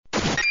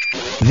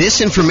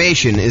This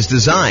information is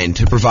designed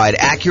to provide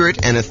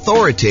accurate and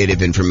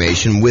authoritative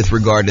information with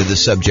regard to the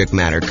subject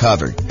matter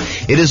covered.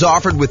 It is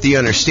offered with the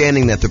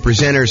understanding that the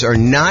presenters are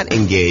not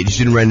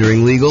engaged in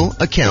rendering legal,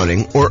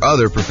 accounting, or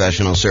other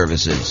professional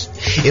services.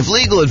 If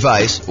legal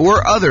advice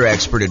or other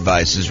expert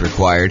advice is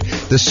required,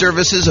 the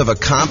services of a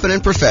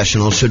competent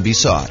professional should be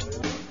sought.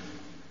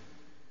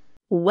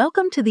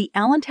 Welcome to the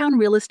Allentown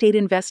Real Estate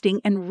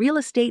Investing and Real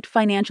Estate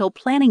Financial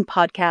Planning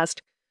Podcast.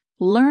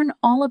 Learn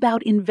all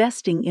about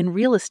investing in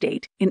real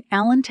estate in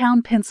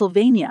Allentown,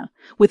 Pennsylvania,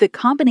 with a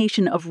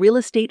combination of real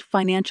estate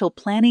financial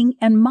planning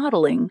and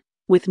modeling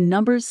with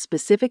numbers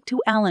specific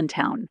to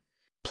Allentown,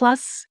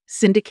 plus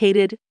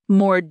syndicated,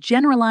 more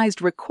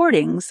generalized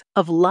recordings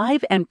of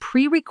live and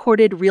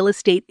pre-recorded real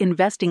estate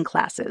investing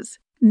classes,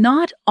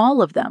 not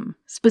all of them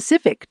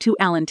specific to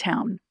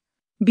Allentown.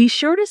 Be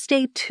sure to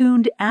stay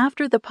tuned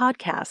after the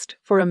podcast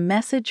for a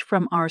message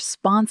from our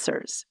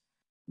sponsors.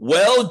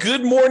 Well,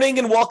 good morning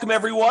and welcome,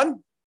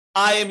 everyone.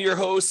 I am your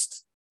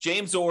host,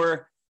 James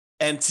Orr,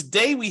 and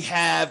today we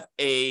have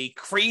a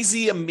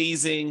crazy,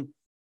 amazing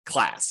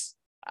class.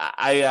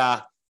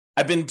 I've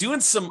been doing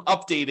some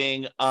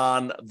updating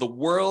on the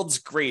world's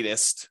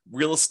greatest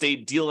real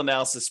estate deal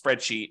analysis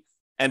spreadsheet,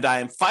 and I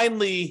am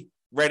finally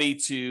ready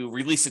to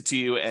release it to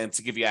you and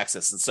to give you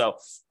access. And so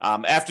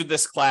after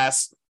this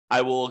class,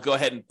 I will go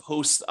ahead and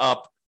post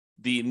up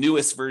the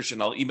newest version.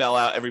 I'll email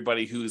out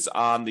everybody who's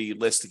on the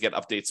list to get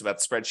updates about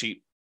the spreadsheet,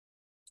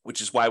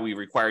 which is why we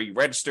require you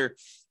register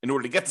in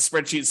order to get the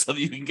spreadsheet so that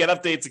you can get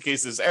updates in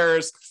case there's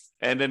errors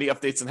and any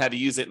updates on how to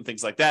use it and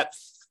things like that.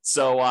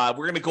 So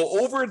we're going to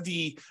go over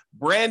the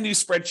brand new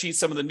spreadsheet,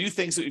 some of the new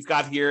things that we've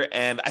got here,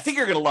 and I think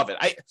you're going to love it.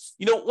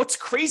 What's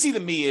crazy to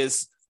me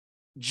is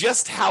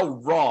just how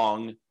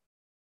wrong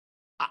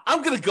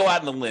I'm going to go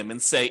out on a limb and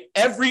say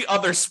every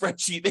other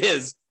spreadsheet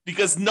is,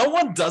 because no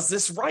one does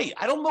this right.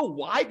 I don't know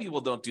why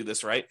people don't do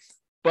this right,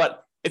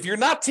 but if you're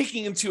not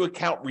taking into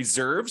account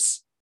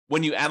reserves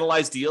when you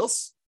analyze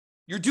deals,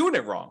 you're doing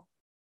it wrong,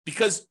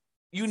 because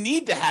you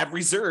need to have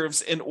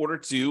reserves in order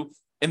to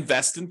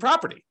invest in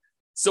property.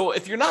 So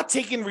if you're not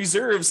taking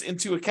reserves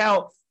into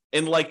account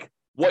in like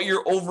what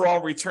your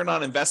overall return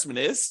on investment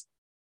is,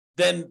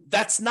 then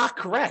that's not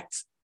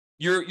correct.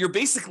 You're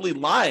basically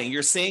lying.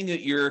 You're saying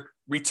that your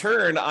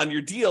return on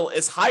your deal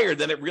is higher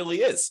than it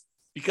really is,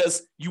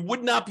 because you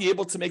would not be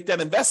able to make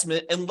that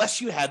investment unless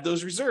you had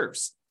those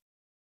reserves.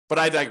 But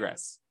I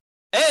digress.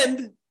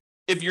 And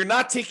if you're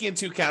not taking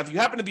into account, if you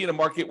happen to be in a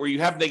market where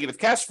you have negative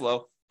cash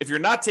flow, if you're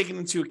not taking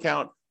into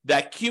account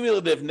that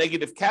cumulative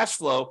negative cash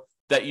flow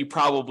that you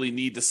probably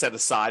need to set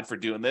aside for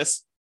doing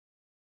this,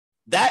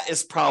 that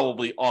is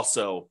probably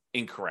also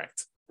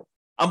incorrect.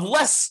 I'm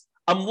less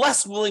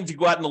willing to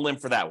go out on a limb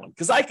for that one,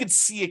 because I could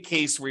see a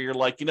case where you're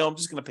like, I'm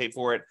just going to pay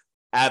for it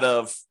out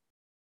of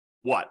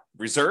what?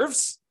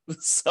 Reserves?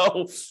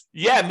 So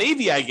yeah,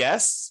 maybe, I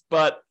guess,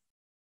 but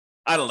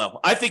I don't know.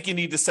 I think you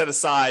need to set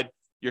aside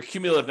your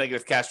cumulative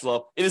negative cash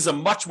flow. It is a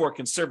much more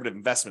conservative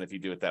investment if you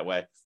do it that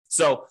way.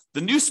 So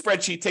the new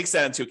spreadsheet takes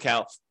that into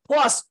account.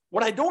 Plus,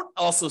 what I don't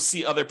also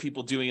see other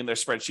people doing in their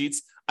spreadsheets,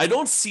 I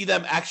don't see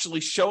them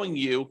actually showing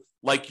you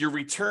like your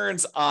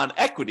returns on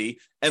equity,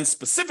 and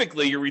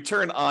specifically your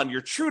return on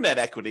your true net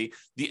equity,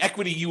 the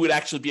equity you would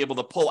actually be able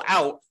to pull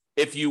out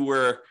if you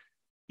were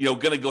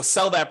going to go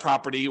sell that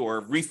property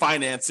or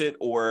refinance it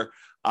or,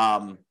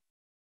 or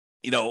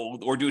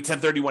do a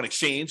 1031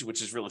 exchange,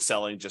 which is really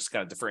selling, just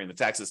kind of deferring the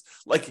taxes.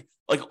 Like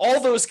all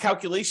those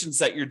calculations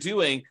that you're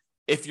doing,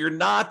 if you're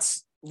not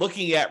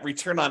looking at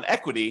return on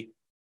equity,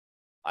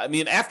 I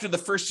mean, after the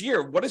first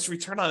year, what does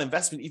return on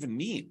investment even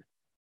mean?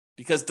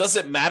 Because does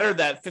it matter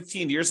that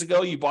 15 years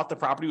ago you bought the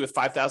property with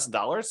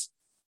 $5,000?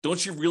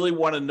 Don't you really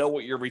want to know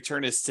what your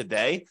return is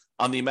today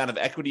on the amount of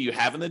equity you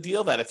have in the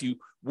deal, that if you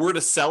were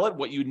to sell it,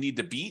 what you would need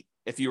to beat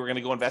if you were going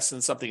to go invest in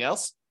something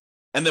else?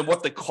 And then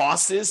what the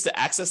cost is to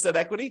access that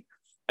equity?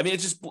 I mean,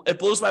 it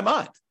blows my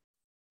mind.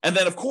 And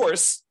then, of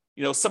course,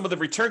 some of the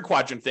return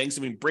quadrant things,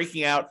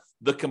 breaking out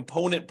the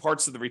component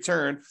parts of the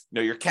return,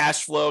 your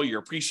cash flow, your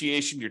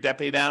appreciation, your debt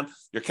pay down,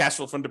 your cash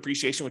flow from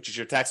depreciation, which is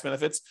your tax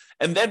benefits.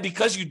 And then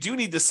because you do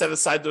need to set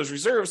aside those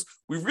reserves,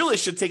 we really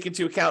should take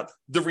into account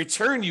the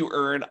return you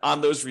earn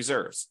on those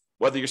reserves,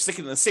 whether you're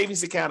sticking in a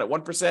savings account at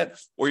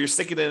 1% or you're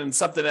sticking it in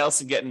something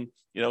else and getting,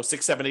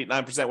 6, 7, 8,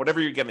 9%,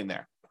 whatever you're getting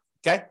there.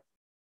 Okay.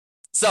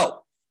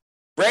 So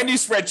brand new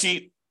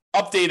spreadsheet,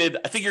 updated.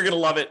 I think you're going to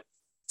love it.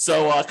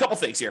 So a couple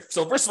things here.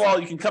 So first of all,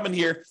 you can come in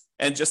here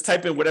and just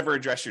type in whatever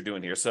address you're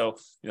doing here. So,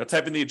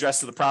 type in the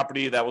address of the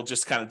property. That will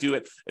just kind of do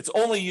it. It's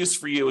only used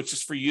for you. It's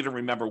just for you to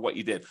remember what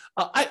you did.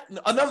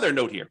 Another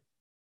note here.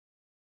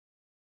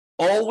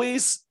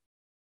 Always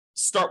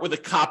start with a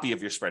copy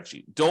of your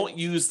spreadsheet. Don't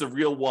use the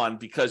real one,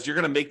 because you're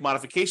going to make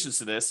modifications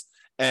to this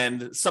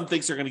and some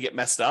things are going to get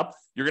messed up.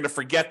 You're going to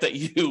forget that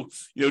you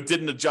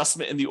did an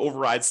adjustment in the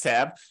overrides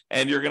tab,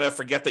 and you're going to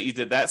forget that you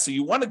did that. So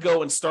you want to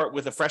go and start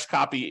with a fresh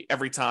copy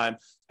every time,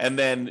 and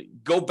then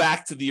go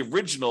back to the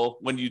original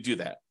when you do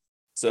that.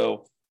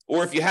 So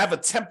Or if you have a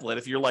template,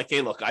 if you're like,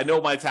 hey, look, I know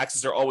my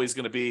taxes are always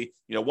going to be,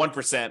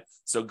 1%.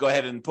 So go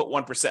ahead and put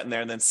 1% in there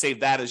and then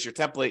save that as your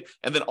template.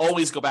 And then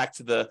always go back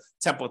to the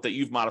template that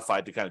you've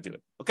modified to kind of do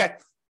it. Okay.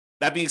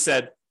 That being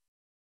said,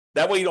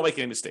 that way you don't make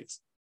any mistakes.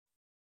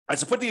 All right.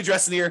 So put the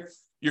address in here.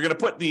 You're going to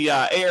put the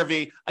ARV.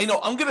 I know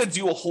I'm going to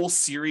do a whole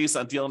series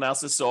on deal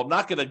analysis. So I'm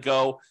not going to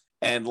go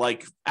and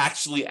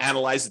actually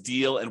analyze a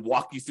deal and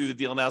walk you through the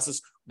deal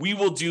analysis. We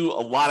will do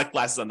a lot of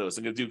classes on those.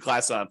 I'm going to do a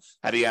class on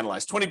how to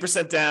analyze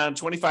 20% down,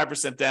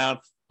 25% down,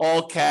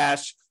 all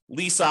cash,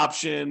 lease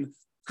option,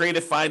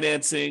 creative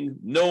financing,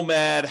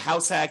 nomad,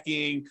 house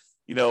hacking,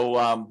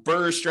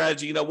 BRRRR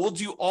strategy. We'll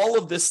do all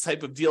of this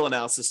type of deal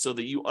analysis so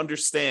that you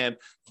understand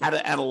how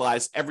to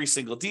analyze every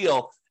single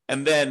deal.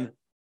 And then,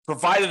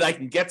 provided I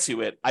can get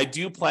to it, I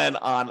do plan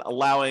on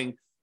allowing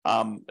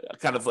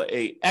kind of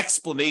a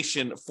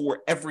explanation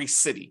for every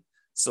city.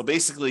 So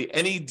basically,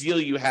 any deal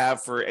you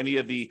have for any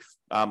of the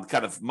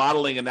kind of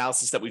modeling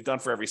analysis that we've done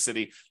for every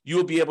city, you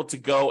will be able to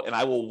go and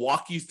I will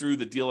walk you through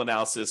the deal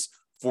analysis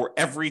for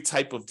every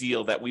type of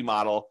deal that we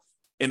model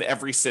in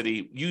every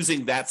city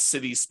using that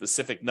city's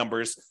specific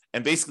numbers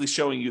and basically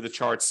showing you the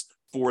charts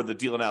for the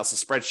deal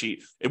analysis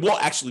spreadsheet. It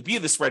won't actually be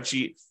the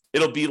spreadsheet.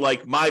 It'll be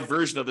like my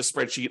version of the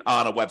spreadsheet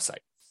on a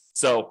website.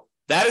 So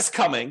that is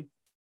coming.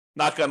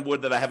 Knock on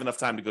wood that I have enough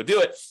time to go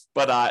do it,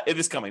 but it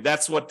is coming.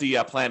 That's what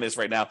the plan is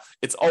right now.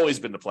 It's always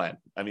been the plan.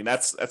 I mean,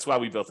 that's why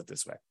we built it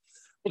this way.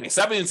 Okay,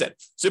 so that being said,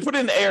 so you put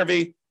in the ARV.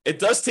 It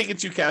does take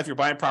into account if you're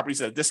buying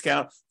properties at a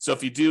discount. So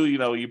if you do,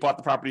 you bought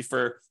the property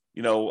for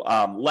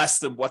less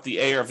than what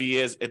the ARV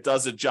is, it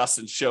does adjust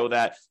and show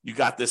that you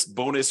got this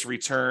bonus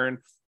return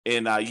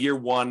in year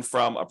one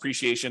from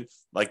appreciation,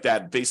 like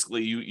that.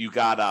 Basically, you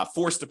got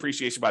forced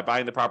appreciation by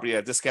buying the property at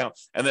a discount,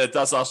 and then it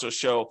does also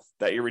show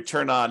that your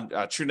return on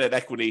true net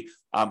equity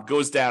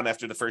goes down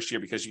after the first year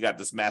because you got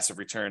this massive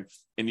return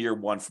in year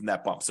one from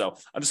that bump. So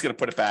I'm just going to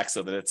put it back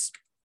so that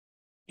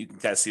you can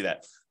kind of see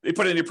that. They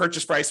put in your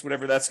purchase price,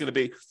 whatever that's going to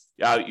be.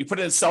 You put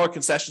in seller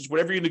concessions,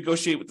 whatever you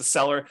negotiate with the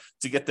seller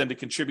to get them to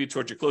contribute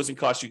towards your closing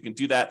costs. You can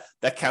do that.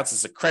 That counts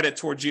as a credit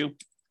towards you.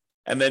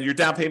 And then your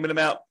down payment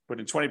amount, put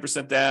in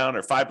 20% down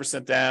or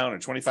 5% down or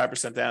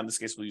 25% down. In this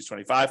case, we'll use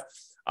 25.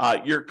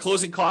 Your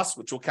closing costs,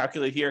 which we'll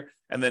calculate here,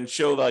 and then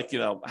show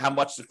how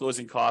much the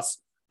closing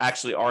costs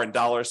actually are in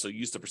dollars. So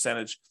use the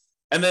percentage.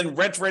 And then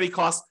rent ready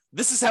costs.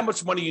 This is how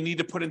much money you need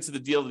to put into the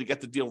deal to get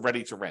the deal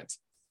ready to rent.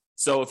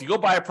 So if you go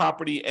buy a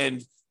property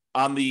and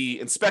on the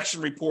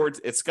inspection report,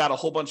 it's got a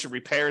whole bunch of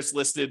repairs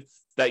listed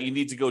that you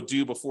need to go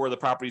do before the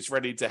property is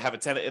ready to have a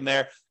tenant in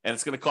there, and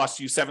it's going to cost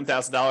you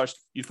 $7,000,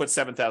 you put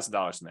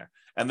 $7,000 in there.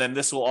 And then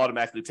this will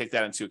automatically take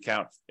that into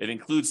account. It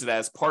includes it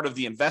as part of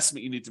the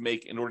investment you need to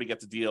make in order to get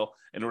the deal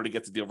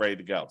ready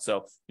to go.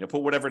 So,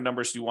 put whatever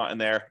numbers you want in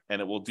there, and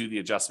it will do the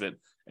adjustment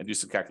and do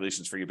some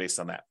calculations for you based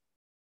on that.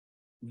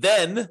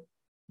 Then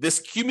this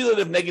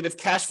cumulative negative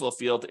cash flow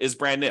field is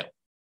brand new.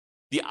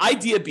 The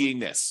idea being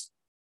this: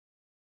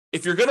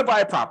 if you're going to buy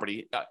a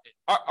property,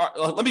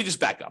 let me just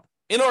back up.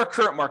 In our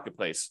current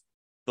marketplace,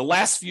 the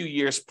last few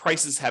years,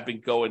 prices have been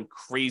going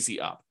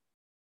crazy up,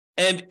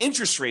 and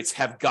interest rates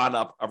have gone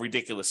up a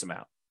ridiculous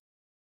amount.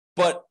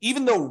 But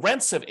even though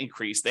rents have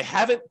increased, they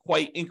haven't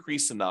quite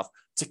increased enough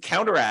to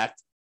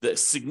counteract the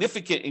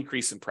significant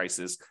increase in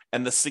prices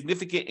and the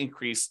significant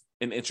increase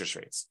in interest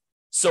rates.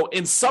 So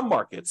in some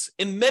markets,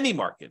 in many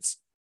markets,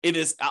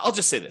 I'll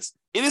just say this,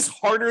 it is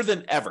harder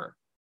than ever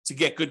to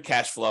get good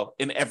cash flow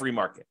in every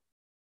market.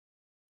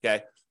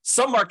 Okay.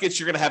 Some markets,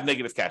 you're going to have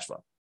negative cash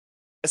flow,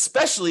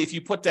 especially if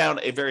you put down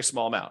a very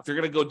small amount. If you're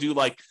going to go do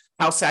like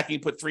house hacking,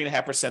 put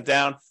 3.5%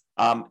 down,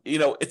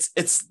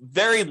 it's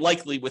very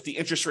likely with the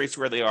interest rates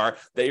where they are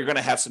that you're going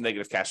to have some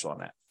negative cash flow on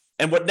that.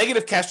 And what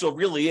negative cash flow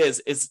really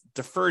is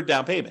deferred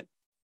down payment.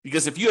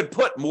 Because if you had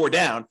put more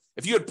down,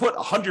 if you had put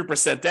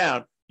 100%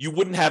 down, you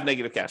wouldn't have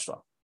negative cash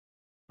flow,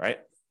 right?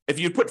 If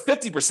you put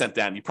 50%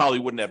 down, you probably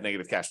wouldn't have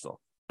negative cash flow.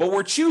 But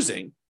we're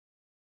choosing,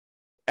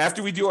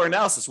 after we do our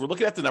analysis, we're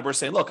looking at the numbers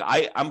saying, look,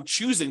 I'm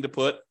choosing to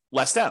put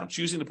less down. I'm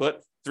choosing to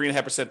put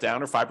 3.5%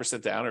 down or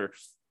 5% down or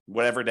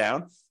whatever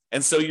down.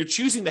 And so you're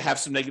choosing to have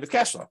some negative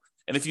cash flow.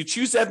 And if you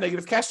choose to have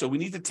negative cash flow, we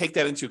need to take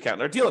that into account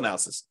in our deal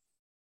analysis.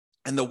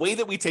 And the way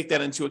that we take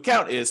that into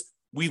account is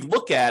we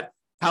look at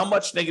how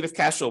much negative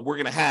cash flow we're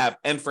going to have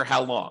and for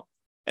how long.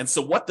 And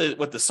so what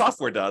the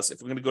software does,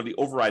 if we're going to go to the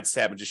overrides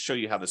tab and just show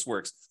you how this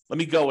works, let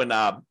me go and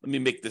let me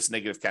make this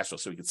negative cash flow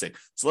so we can see.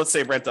 So let's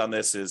say rent on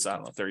this is,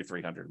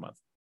 $3,300 a month.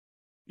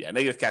 Yeah,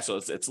 negative cash flow,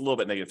 it's a little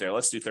bit negative there.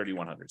 Let's do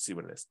 $3,100, see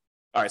what it is.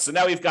 All right, so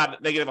now we've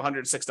got negative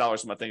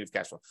 $106 a month negative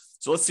cash flow.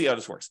 So let's see how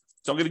this works.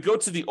 So I'm going to go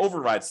to the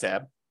overrides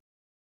tab.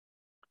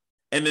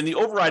 And in the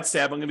overrides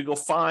tab, I'm going to go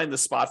find the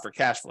spot for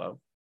cash flow,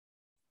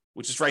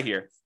 which is right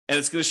here. And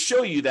it's going to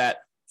show you that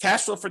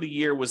cash flow for the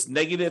year was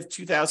negative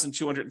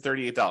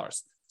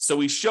 $2,238. So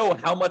we show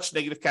how much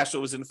negative cash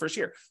flow was in the first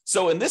year.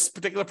 So in this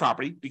particular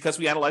property, because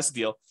we analyzed the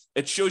deal,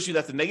 it shows you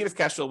that the negative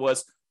cash flow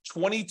was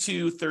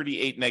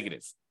 $2,238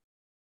 negative.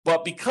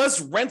 But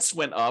because rents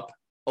went up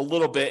a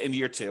little bit in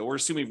year 2. We're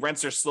assuming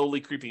rents are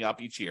slowly creeping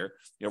up each year.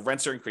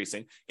 Rents are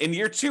increasing. In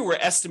year 2, we're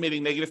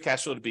estimating negative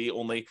cash flow to be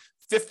only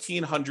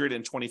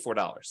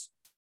 $1,524.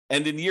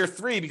 And in year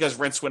 3, because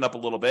rents went up a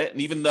little bit, and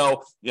even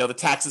though the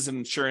taxes and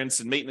insurance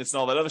and maintenance and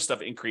all that other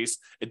stuff increased,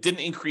 it didn't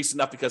increase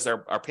enough because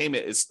our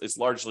payment is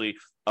largely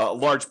a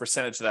large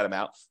percentage of that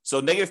amount. So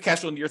negative cash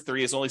flow in year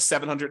 3 is only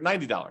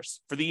 $790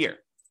 for the year.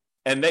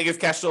 And negative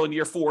cash flow in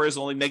year 4 is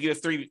only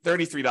negative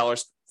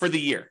 $33 for the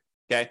year.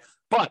 Okay.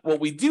 But what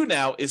we do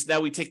now is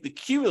we take the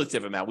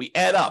cumulative amount. We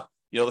add up.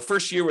 The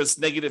first year was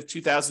negative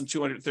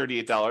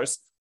 $2,238.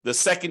 The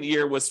second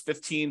year was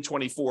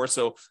 $1,524.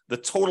 So the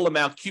total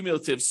amount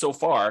cumulative so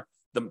far,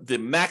 the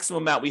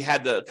maximum amount we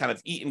had to kind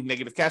of eat in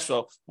negative cash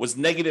flow was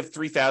negative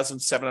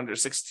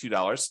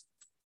 $3,762,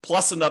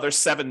 plus another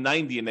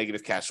 $790 in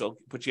negative cash flow,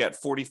 put you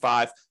at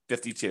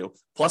 $4,552,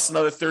 plus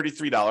another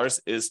 $33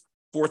 is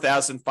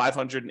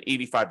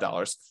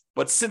 $4,585.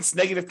 But since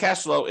negative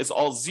cash flow is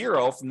all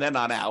zero from then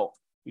on out,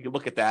 we can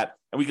look at that,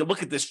 and we can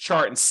look at this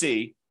chart and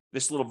see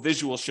this little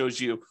visual shows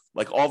you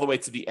like all the way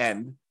to the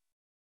end.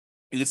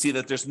 You can see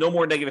that there's no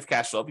more negative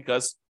cash flow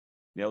because,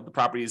 the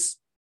property's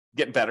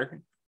getting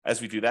better as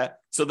we do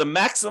that. So the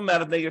maximum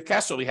amount of negative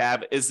cash flow we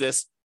have is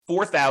this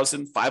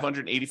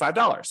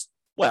 $4,585.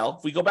 Well,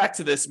 if we go back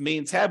to this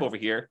main tab over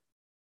here,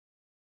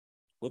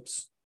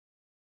 whoops.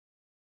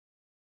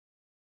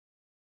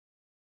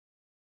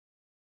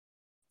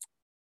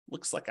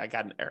 Looks like I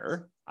got an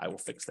error. I will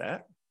fix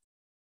that.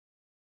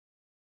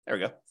 There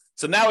we go.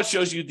 So now it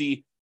shows you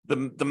the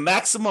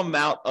maximum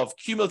amount of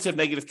cumulative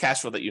negative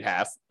cash flow that you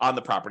have on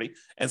the property.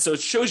 And so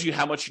it shows you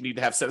how much you need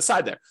to have set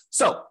aside there.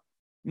 So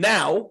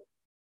now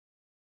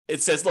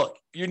it says, look,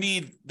 you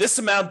need this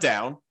amount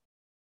down,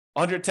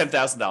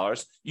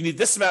 $110,000. You need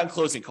this amount in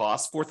closing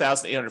costs,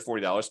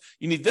 $4,840.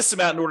 You need this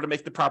amount in order to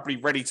make the property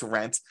ready to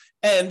rent.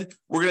 And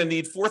we're going to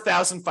need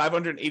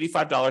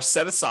 $4,585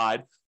 set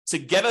aside to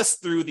get us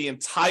through the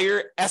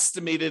entire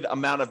estimated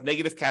amount of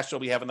negative cash flow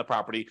we have in the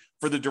property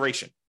for the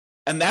duration.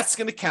 And that's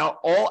going to count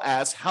all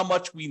as how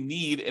much we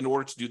need in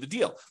order to do the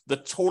deal. The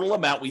total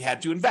amount we had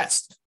to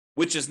invest,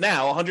 which is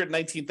now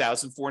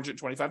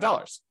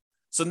 $119,425.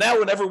 So now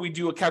whenever we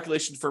do a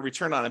calculation for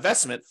return on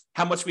investment,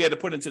 how much we had to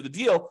put into the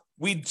deal,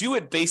 we do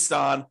it based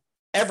on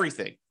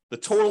everything: the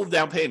total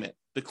down payment,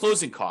 the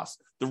closing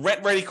costs, the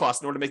rent ready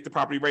costs in order to make the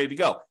property ready to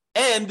go,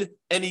 and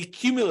any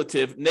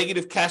cumulative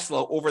negative cash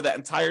flow over that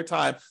entire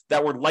time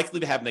that we're likely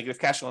to have negative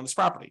cash flow on this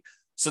property.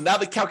 So now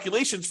the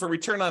calculations for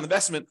return on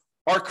investment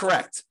are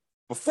correct.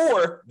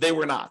 Before, they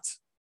were not.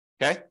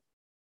 Okay?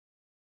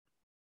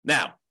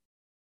 Now,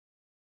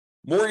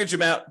 mortgage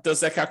amount does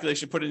that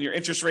calculation, put in your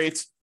interest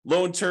rates,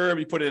 loan term,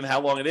 you put in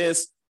how long it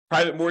is.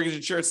 Private mortgage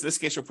insurance, in this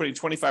case, we're putting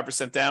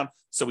 25% down,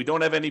 so we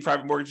don't have any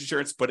private mortgage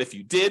insurance. But if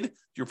you did,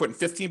 you're putting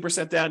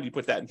 15% down, you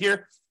put that in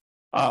here.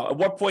 At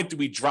what point do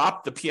we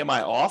drop the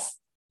PMI off?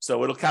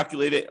 So it'll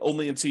calculate it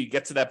only until you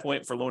get to that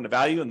point for loan to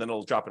value, and then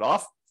it'll drop it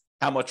off.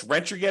 How much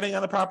rent you're getting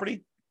on the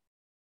property.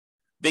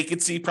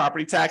 Vacancy,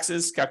 property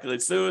taxes,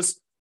 calculates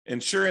those.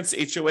 Insurance,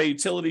 HOA,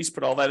 utilities,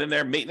 put all that in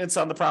there. Maintenance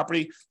on the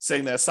property,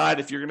 setting that aside.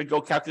 If you're going to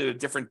go calculate a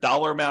different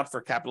dollar amount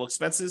for capital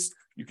expenses,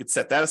 you could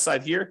set that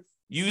aside here.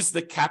 Use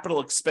the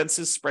capital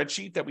expenses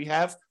spreadsheet that we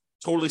have,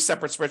 totally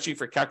separate spreadsheet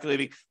for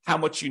calculating how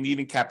much you need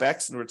in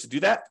CapEx in order to do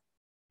that.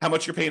 How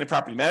much you're paying in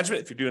property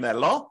management, if you're doing that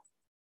at all,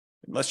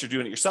 unless you're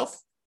doing it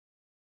yourself.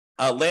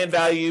 Land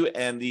value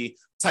and the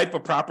type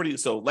of property.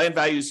 So land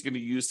value is going to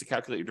use to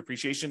calculate your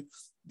depreciation.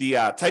 The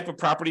type of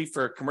property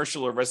for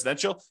commercial or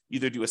residential,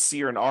 either do a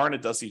C or an R, and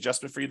it does the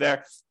adjustment for you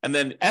there. And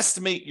then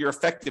estimate your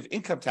effective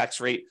income tax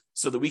rate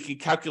so that we can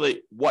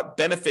calculate what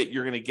benefit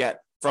you're going to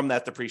get from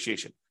that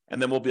depreciation. And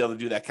then we'll be able to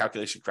do that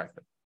calculation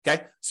correctly.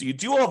 Okay, so you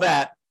do all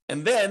that,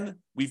 and then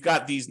we've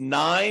got these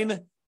 9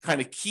 kind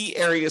of key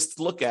areas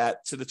to look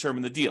at to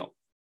determine the deal.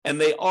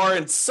 And they are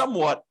in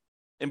somewhat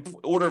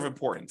order of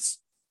importance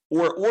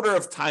or order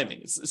of timing.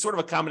 It's sort of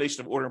a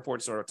combination of order of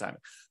importance and order of timing.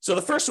 So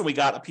the first one we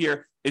got up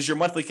here is your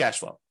monthly cash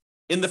flow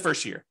in the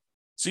first year.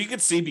 So you can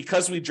see,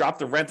 because we dropped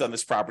the rent on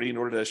this property in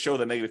order to show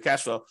the negative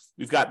cash flow,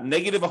 we've got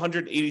negative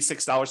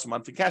 $186 a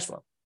month in cash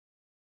flow.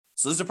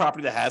 So this is a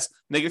property that has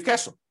negative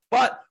cash flow.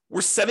 But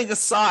we're setting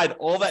aside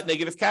all that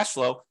negative cash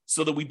flow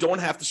so that we don't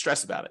have to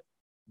stress about it.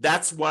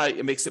 That's why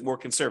it makes it more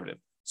conservative.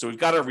 So we've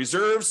got our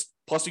reserves,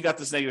 plus we got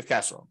this negative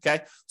cash flow,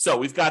 okay? So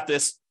we've got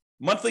this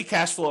monthly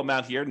cash flow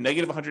amount here,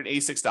 negative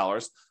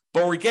 $186,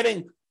 but we're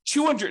getting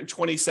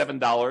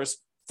 $227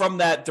 from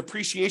that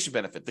depreciation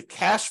benefit, the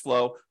cash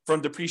flow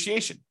from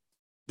depreciation,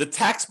 the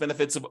tax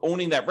benefits of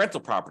owning that rental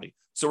property.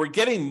 So we're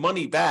getting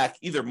money back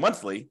either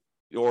monthly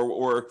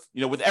or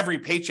with every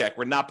paycheck.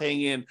 We're not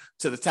paying in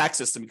to the tax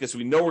system because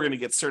we know we're going to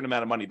get a certain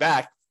amount of money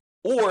back,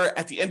 or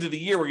at the end of the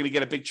year, we're going to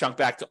get a big chunk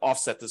back to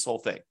offset this whole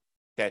thing.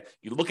 Okay,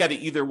 you look at it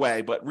either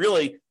way, but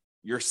really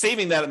you're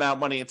saving that amount of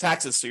money in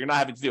taxes, so you're not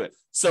having to do it.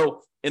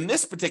 So in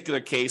this particular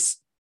case,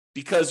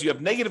 because you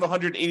have negative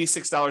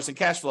 $186 in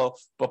cash flow,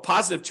 but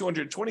positive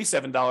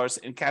 $227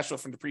 in cash flow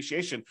from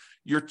depreciation,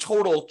 your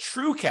total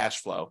true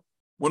cash flow,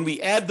 when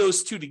we add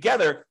those two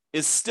together,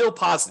 is still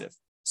positive.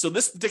 So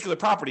this particular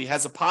property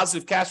has a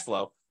positive cash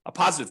flow, a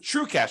positive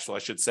true cash flow, I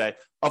should say,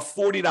 of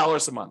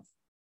 $40 a month.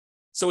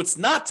 So it's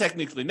not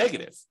technically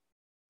negative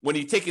when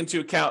you take into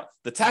account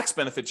the tax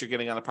benefits you're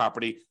getting on the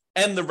property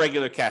and the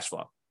regular cash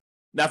flow.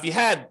 Now, if you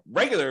had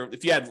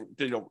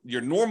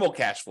your normal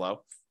cash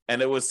flow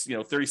and it was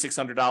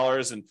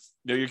 $3,600 and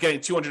you're getting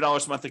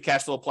 $200 a month of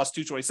cash flow plus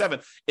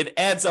 $227, it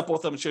adds up both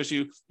of them and shows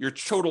you your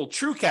total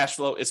true cash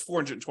flow is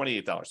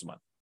 $428 a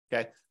month.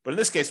 Okay, but in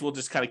this case, we'll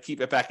just kind of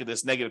keep it back at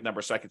this negative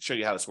number so I can show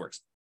you how this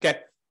works. Okay,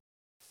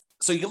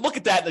 so you can look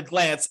at that at a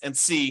glance and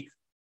see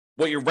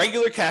what your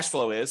regular cash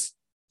flow is,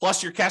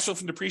 plus your cash flow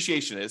from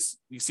depreciation is.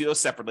 You see those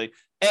separately,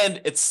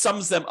 and it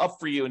sums them up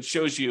for you and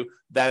shows you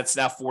that it's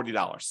now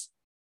 $40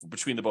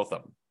 between the both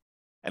of them.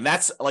 And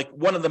that's like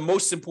one of the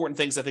most important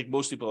things I think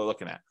most people are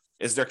looking at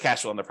is their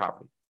cash flow on their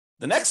property.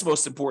 The next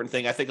most important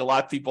thing I think a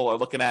lot of people are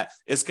looking at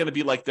is going to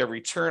be like their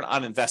return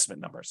on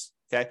investment numbers.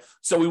 Okay,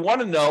 so we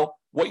want to know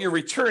what your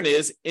return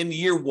is in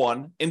year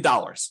one in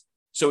dollars.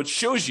 So it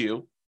shows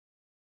you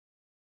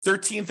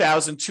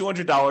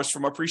 $13,200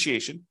 from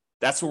appreciation.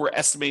 That's where we're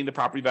estimating the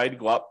property value to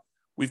go up.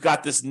 We've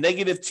got this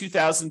negative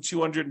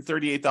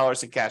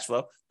 $2,238 in cash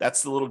flow.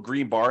 That's the little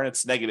green bar, and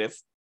it's negative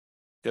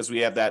because we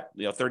have that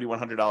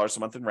 $3,100 a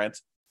month in rent.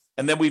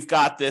 And then we've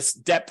got this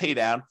debt pay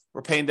down.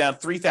 We're paying down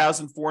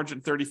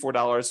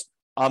 $3,434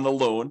 on the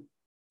loan,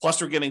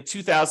 plus we're getting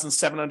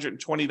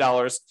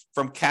 $2,720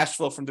 from cash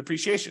flow from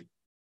depreciation.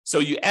 So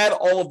you add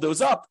all of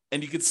those up,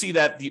 and you can see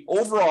that the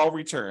overall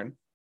return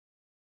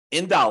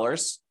in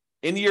dollars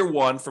in year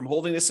one from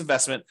holding this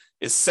investment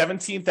is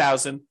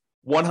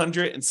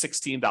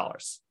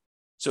 $17,116.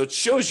 So it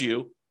shows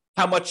you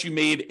how much you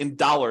made in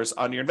dollars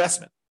on your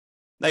investment.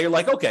 Now you're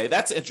like, okay,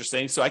 that's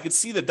interesting. So I could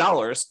see the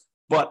dollars,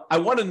 but I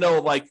want to know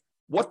like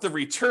what the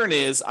return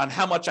is on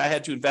how much I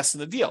had to invest in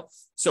the deal.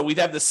 So we'd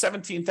have the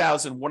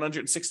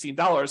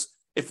 $17,116.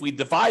 If we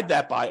divide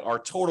that by our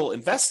total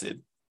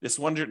invested, this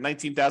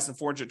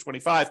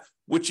 $119,425,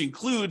 which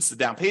includes the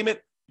down payment,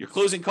 your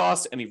closing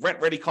costs, any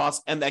rent-ready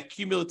costs, and that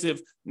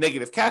cumulative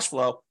negative cash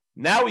flow,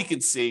 now we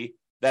can see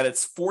that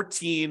it's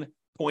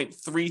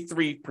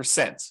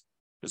 14.33%.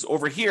 Because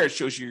over here, it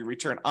shows you your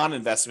return on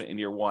investment in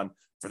year one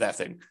for that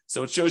thing.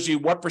 So it shows you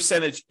what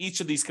percentage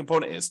each of these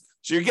component is.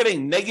 So you're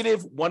getting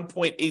negative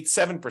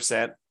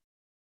 1.87%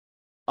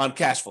 on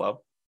cash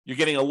flow. You're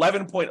getting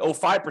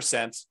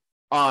 11.05%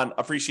 on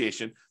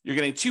appreciation. You're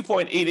getting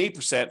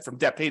 2.88% from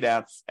debt pay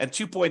down and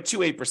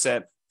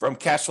 2.28% from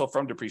cash flow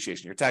from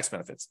depreciation, your tax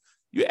benefits.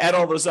 You add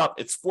all those up,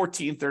 it's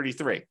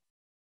 1433.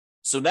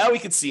 So now we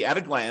can see at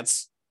a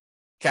glance,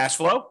 cash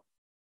flow,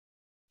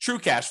 true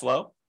cash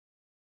flow,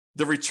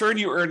 the return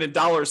you earned in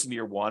dollars in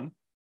year one,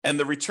 and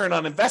the return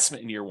on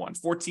investment in year one,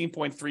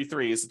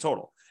 14.33 is the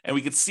total. And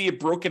we can see it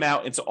broken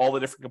out into all the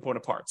different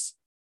component parts.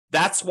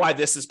 That's why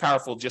this is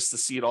powerful, just to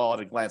see it all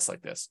at a glance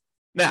like this.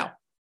 Now,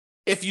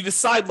 if you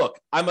decide, look,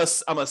 I'm a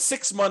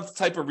 6-month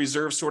type of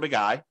reserve sort of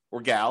guy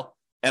or gal,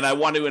 and I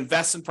want to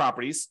invest in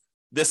properties,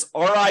 this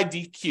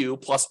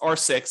RIDQ plus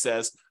R6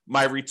 says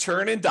my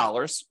return in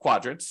dollars,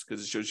 quadrants,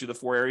 because it shows you the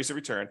 4 areas of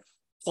return,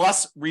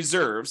 plus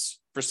reserves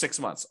for 6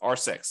 months,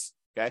 R6.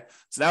 Okay,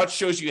 so now it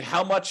shows you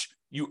how much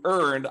you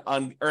earned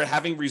on or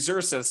having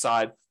reserves set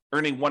aside,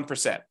 earning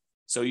 1%.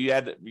 So you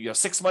had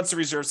 6 months of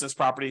reserves in this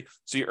property,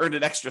 so you earned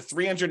an extra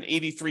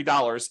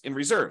 $383 in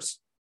reserves.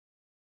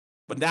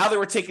 But now that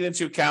we're taking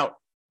into account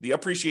the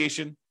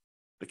appreciation,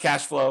 the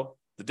cash flow,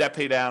 the debt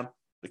pay down,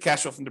 the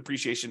cash flow from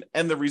depreciation,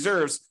 and the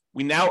reserves,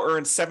 we now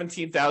earn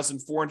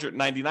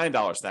 $17,499 in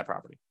that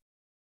property.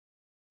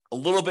 A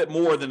little bit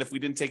more than if we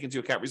didn't take into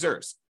account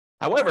reserves.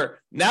 However,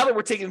 now that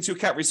we're taking into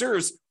account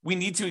reserves, we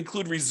need to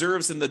include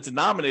reserves in the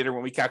denominator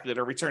when we calculate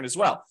our return as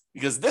well,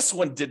 because this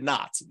one did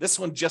not. This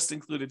one just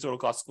included total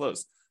cost to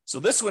close.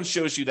 So this one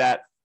shows you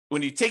that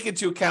when you take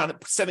into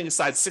account setting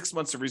aside 6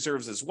 months of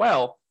reserves as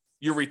well,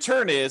 your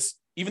return is,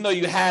 even though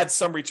you had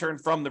some return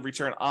from the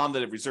return on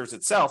the reserves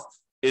itself,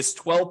 is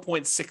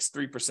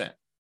 12.63%.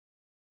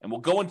 And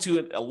we'll go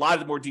into a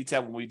lot more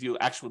detail when we do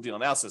actual deal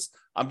analysis.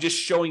 I'm just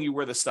showing you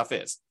where this stuff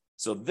is.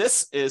 So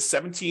this is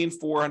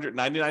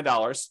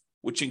 $17,499,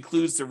 which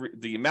includes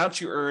the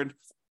amount you earned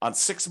on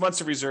 6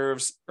 months of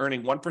reserves,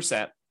 earning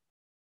 1%.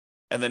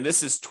 And then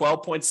this is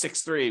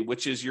 12.63,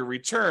 which is your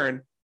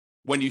return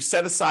when you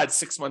set aside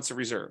 6 months of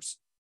reserves,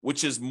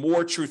 which is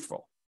more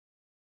truthful.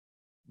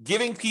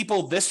 Giving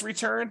people this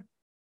return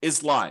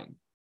is lying,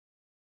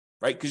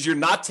 right? Because you're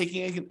not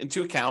taking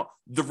into account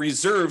the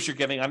reserves you're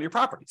getting on your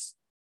properties.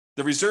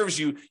 The reserves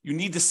you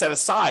need to set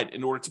aside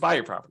in order to buy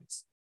your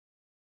properties.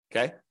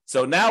 Okay?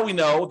 So now we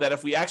know that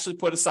if we actually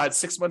put aside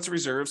 6 months of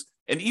reserves,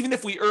 and even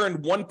if we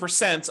earn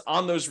 1%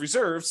 on those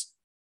reserves,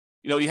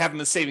 you have in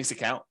the savings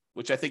account,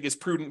 which I think is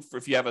prudent for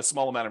if you have a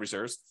small amount of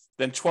reserves,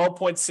 then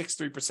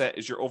 12.63%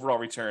 is your overall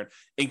return,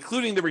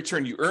 including the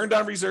return you earned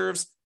on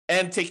reserves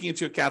and taking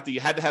into account that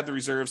you had to have the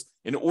reserves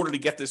in order to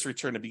get this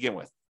return to begin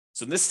with.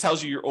 So this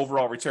tells you your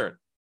overall return.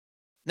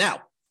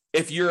 Now,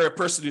 if you're a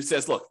person who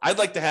says, look, I'd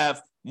like to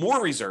have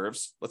more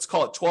reserves, let's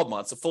call it 12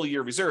 months, a full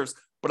year of reserves,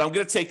 but I'm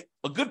going to take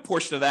a good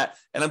portion of that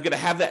and I'm going to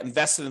have that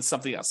invested in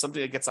something else,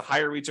 something that gets a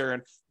higher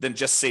return than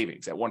just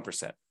savings at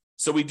 1%.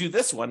 So we do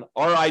this one,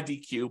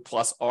 RIDQ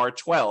plus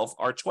R12.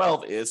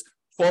 R12 is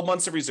 12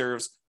 months of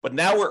reserves, but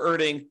now we're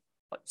earning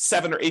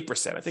 7 or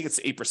 8%. I think it's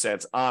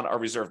 8% on our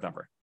reserve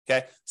number.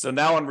 Okay. So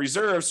now on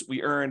reserves,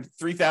 we earned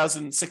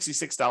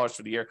 $3,066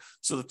 for the year.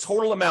 So the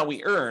total amount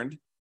we earned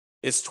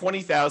is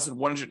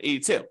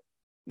 $20,182.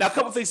 Now, a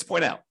couple of things to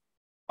point out.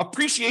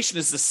 Appreciation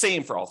is the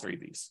same for all three of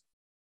these.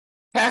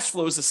 Cash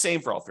flow is the same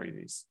for all three of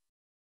these.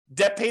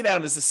 Debt pay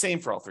down is the same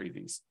for all three of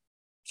these.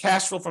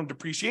 Cash flow from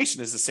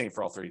depreciation is the same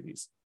for all three of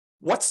these.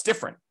 What's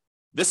different?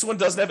 This one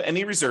doesn't have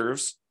any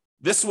reserves.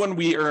 This one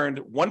we earned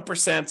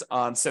 1%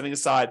 on setting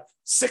aside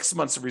 6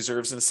 months of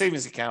reserves in a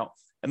savings account.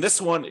 And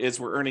this one is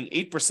we're earning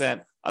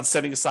 8% on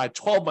setting aside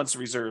 12 months of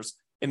reserves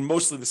in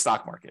mostly the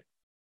stock market.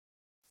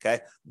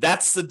 Okay,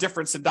 that's the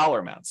difference in dollar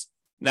amounts.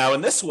 Now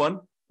in this one,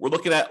 we're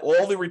looking at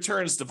all the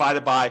returns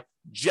divided by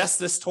just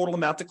this total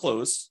amount to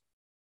close.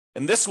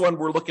 In this one,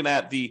 we're looking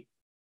at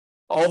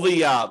all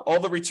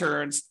the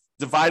returns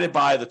divided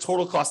by the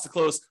total cost to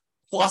close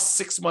plus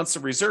 6 months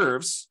of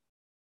reserves.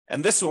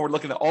 And this one, we're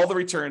looking at all the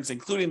returns,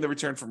 including the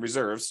return from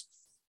reserves,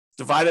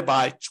 divided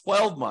by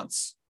 12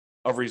 months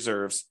of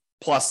reserves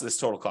plus this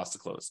total cost to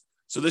close.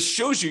 So this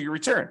shows you your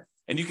return.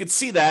 And you can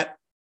see that,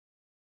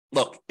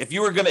 look, if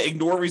you were going to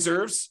ignore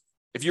reserves,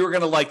 if you were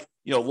going to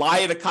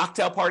lie at a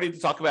cocktail party to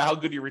talk about how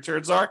good your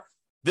returns are,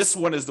 this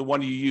one is the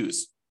one you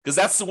use because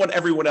that's the one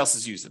everyone else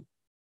is using,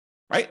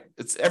 right?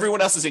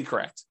 Everyone else is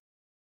incorrect.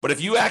 But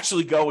if you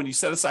actually go and you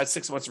set aside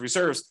 6 months of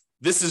reserves,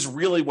 this is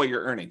really what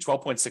you're earning,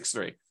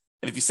 12.63.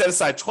 And if you set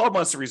aside 12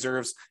 months of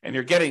reserves and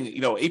you're getting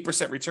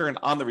 8% return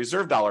on the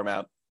reserve dollar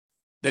amount,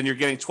 then you're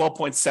getting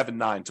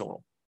 12.79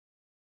 total.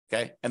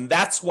 Okay. And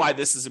that's why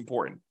this is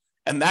important.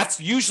 And that's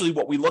usually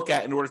what we look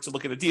at in order to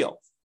look at a deal.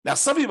 Now,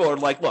 some people are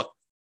like, look,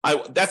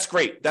 that's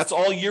great. That's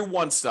all year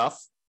one stuff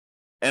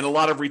and a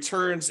lot of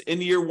returns in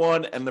year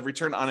one and the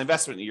return on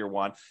investment in year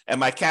one and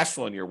my cash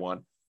flow in year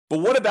one. But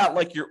what about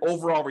like your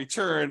overall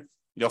return,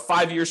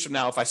 5 years from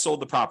now, if I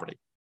sold the property?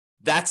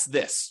 That's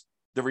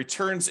the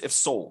returns if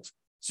sold.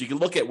 So you can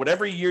look at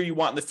whatever year you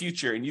want in the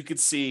future and you could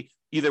see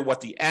either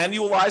what the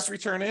annualized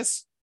return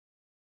is,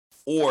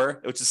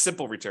 or which is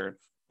simple return,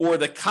 or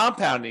the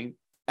compounding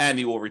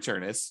annual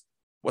return is,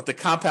 what the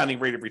compounding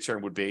rate of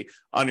return would be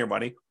on your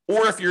money.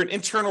 Or if you're an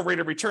internal rate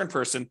of return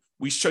person,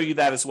 we show you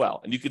that as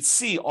well. And you could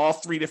see all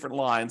three different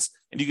lines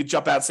and you could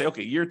jump out and say,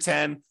 okay, year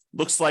 10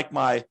 looks like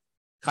my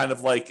kind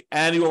of like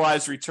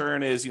annualized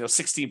return is,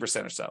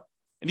 16% or so.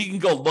 And you can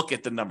go look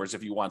at the numbers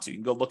if you want to. You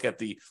can go look at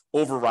the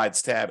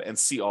overrides tab and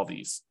see all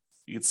these.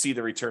 You can see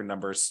the return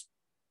numbers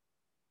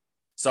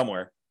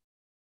somewhere.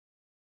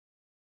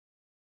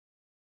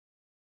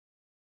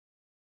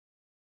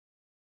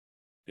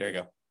 There you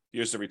go.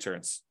 Here's the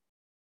returns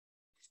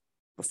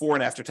before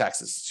and after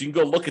taxes. So you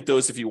can go look at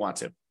those if you want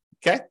to.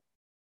 Okay.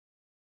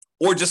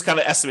 Or just kind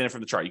of estimate it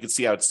from the chart. You can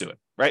see how it's doing,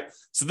 right?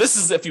 So this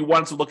is if you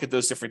wanted to look at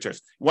those different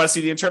returns. You want to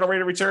see the internal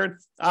rate of return?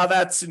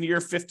 That's in year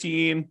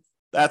 15.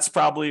 That's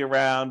probably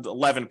around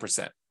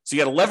 11%. So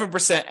you get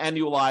 11%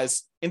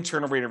 annualized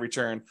internal rate of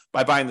return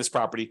by buying this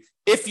property.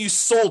 If you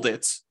sold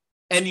it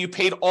and you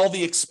paid all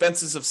the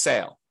expenses of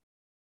sale,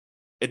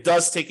 it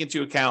does take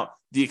into account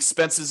the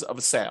expenses of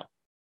a sale.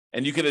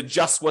 And you can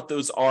adjust what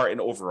those are in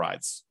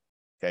overrides.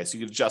 Okay, so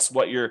you can adjust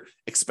what your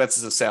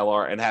expenses of sale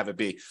are and have it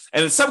be.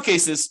 And in some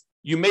cases,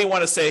 you may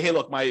want to say, hey,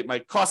 look,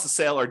 my costs of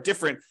sale are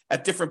different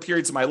at different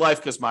periods of my life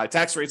because my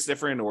tax rate's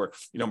different, or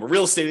I'm a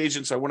real estate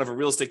agent, so I want to have a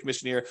real estate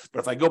commission here. But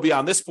if I go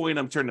beyond this point,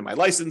 I'm turning my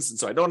license, and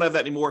so I don't have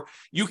that anymore.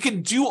 You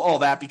can do all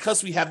that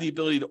because we have the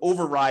ability to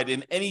override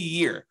in any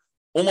year,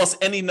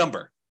 almost any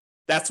number.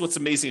 That's what's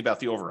amazing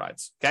about the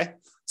overrides. Okay,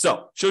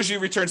 so shows you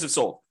returns if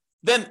sold.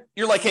 Then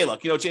you're like, hey,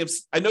 look,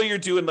 James, I know you're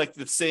doing like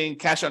the saying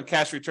cash on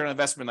cash return on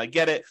investment. I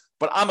get it,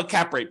 but I'm a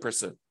cap rate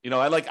person.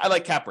 I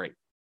like cap rate.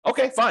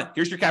 Okay, fine.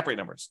 Here's your cap rate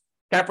numbers.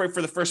 Cap rate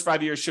for the first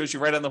 5 years shows you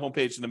right on the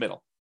homepage in the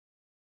middle,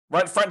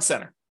 right front and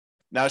center.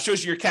 Now it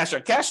shows you your cash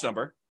on cash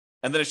number,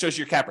 and then it shows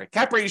you your cap rate.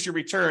 Cap rate is your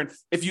return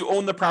if you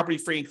own the property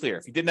free and clear,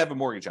 if you didn't have a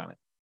mortgage on it.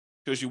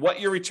 It shows you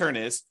what your return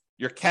is,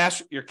 your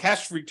cash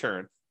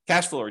return,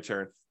 cash flow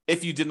return,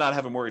 if you did not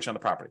have a mortgage on the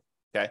property.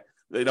 Okay.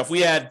 If we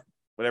had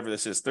whatever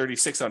this is,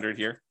 3,600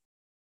 here,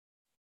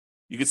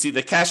 you can see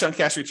the cash on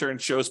cash return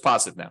shows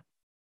positive now.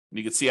 And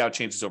you can see how it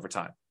changes over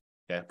time.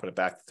 Okay, put it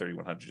back to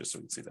 3,100 just so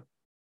we can see that.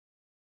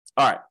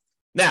 All right.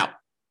 Now,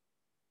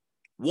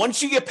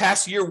 once you get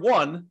past year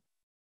one,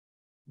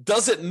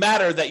 does it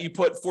matter that you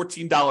put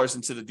 $14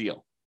 into the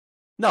deal?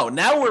 No,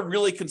 now we're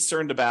really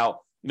concerned about,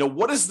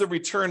 what is the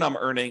return I'm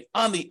earning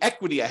on the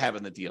equity I have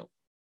in the deal?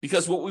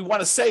 Because what we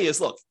want to say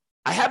is, look,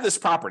 I have this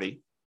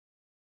property,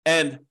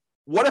 and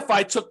what if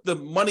I took the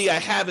money I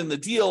have in the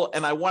deal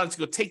and I wanted to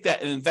go take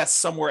that and invest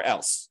somewhere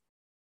else?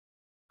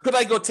 Could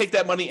I go take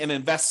that money and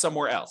invest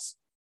somewhere else?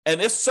 And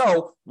if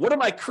so, what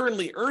am I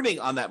currently earning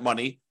on that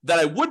money that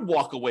I would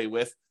walk away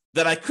with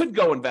that I could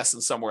go invest in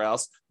somewhere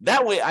else?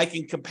 That way I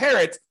can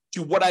compare it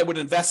to what I would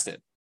invest in.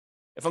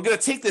 If I'm going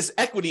to take this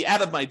equity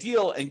out of my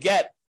deal and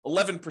get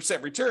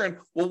 11% return,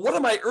 well, what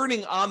am I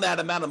earning on that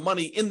amount of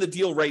money in the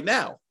deal right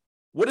now?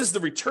 What is the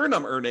return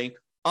I'm earning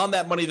on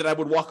that money that I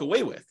would walk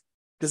away with?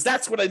 Because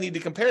that's what I need to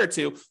compare it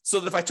to, so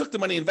that if I took the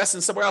money and invested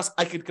in somewhere else,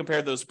 I could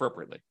compare those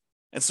appropriately.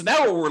 And so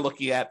now what we're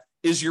looking at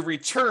is your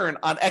return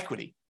on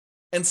equity.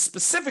 And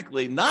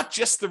specifically, not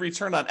just the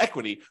return on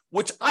equity,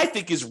 which I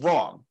think is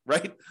wrong,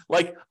 right?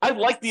 Like, I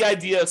like the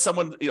idea of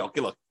someone, okay,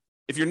 look,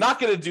 if you're not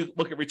going to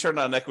look at return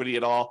on equity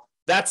at all,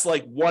 that's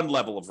like one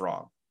level of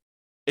wrong.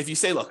 If you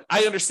say, look,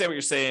 I understand what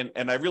you're saying,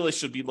 and I really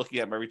should be looking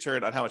at my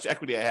return on how much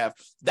equity I have,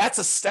 that's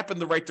a step in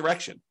the right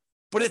direction.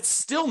 But it's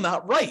still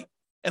not right.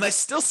 And I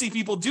still see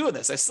people doing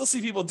this. I still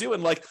see people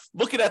doing, like,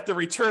 looking at the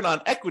return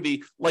on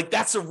equity like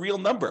that's a real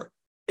number.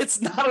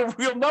 It's not a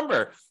real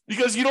number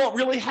because you don't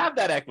really have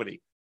that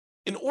equity.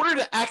 In order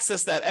to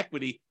access that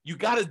equity, you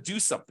got to do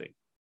something.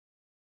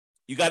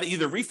 You got to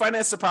either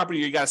refinance the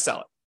property or you got to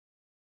sell it.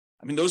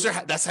 I mean,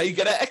 that's how you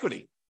get at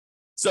equity.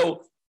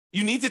 So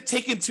you need to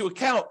take into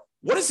account,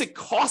 what does it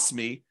cost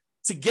me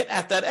to get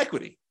at that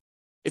equity?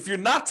 If you're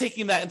not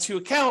taking that into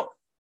account,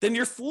 then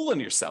you're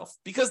fooling yourself,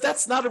 because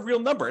that's not a real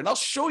number. And I'll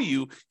show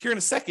you here in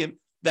a second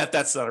that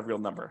that's not a real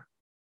number.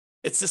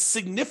 It's a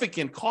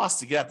significant cost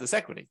to get at this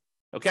equity.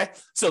 Okay.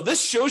 So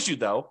this shows you,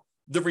 though,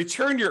 the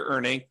return you're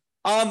earning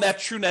on that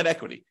true net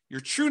equity. Your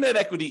true net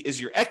equity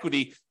is your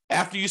equity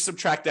after you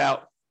subtract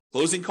out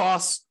closing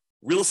costs,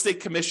 real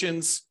estate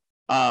commissions,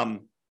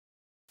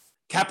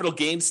 capital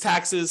gains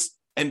taxes,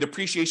 and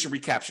depreciation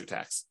recapture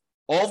tax.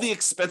 All the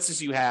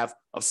expenses you have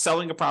of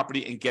selling a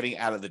property and getting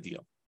out of the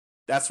deal.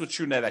 That's what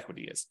true net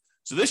equity is.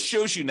 So this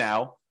shows you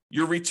now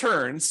your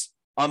returns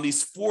on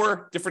these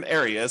 4 different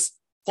areas,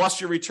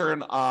 plus your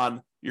return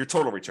on your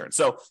total return.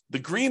 So the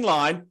green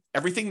line,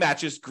 everything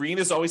matches. Green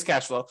is always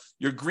cash flow.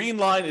 Your green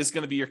line is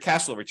going to be your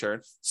cash flow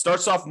return.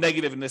 Starts off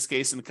negative in this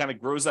case and kind of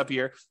grows up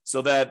here,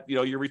 so that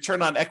your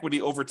return on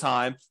equity over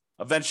time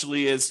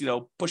eventually is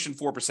pushing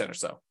 4% or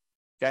so.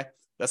 Okay,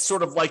 that's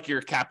sort of like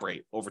your cap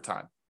rate over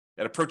time.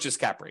 It approaches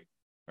cap rate,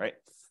 right?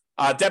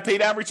 Debt pay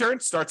down return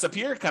starts up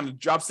here, kind of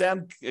drops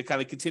down, it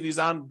kind of continues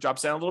on,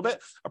 drops down a little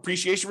bit.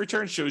 Appreciation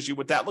return shows you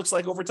what that looks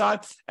like over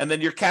time. And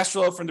then your cash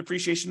flow from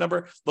depreciation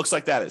number looks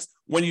like that is.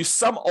 When you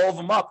sum all of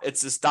them up,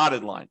 it's this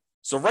dotted line.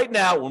 So right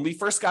now, when we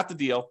first got the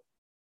deal,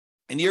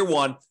 in year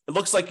 1, it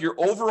looks like your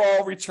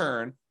overall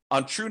return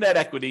on true net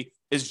equity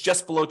is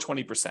just below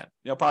 20%,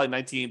 probably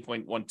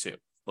 19.12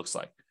 looks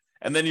like.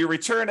 And then your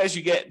return as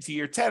you get to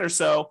year 10 or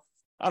so,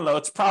 I don't know,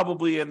 it's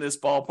probably in this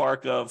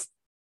ballpark of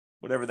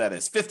whatever that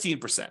is,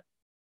 15%.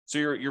 So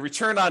your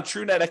return on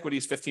true net equity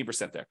is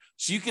 15% there.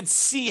 So you can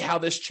see how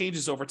this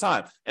changes over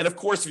time. And of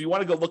course, if you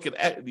want to go look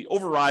at the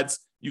overrides,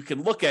 you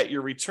can look at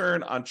your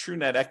return on true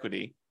net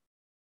equity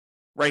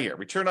right here,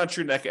 return on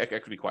true net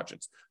equity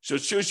quadrants. So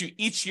it shows you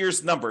each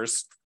year's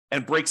numbers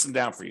and breaks them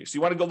down for you. So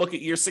you want to go look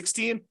at year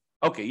 16?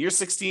 Okay, year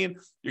 16,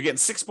 you're getting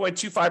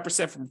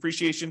 6.25% from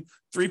appreciation,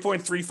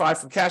 3.35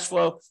 from cash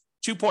flow,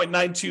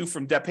 2.92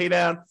 from debt pay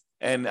down,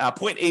 and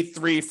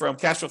 0.83 from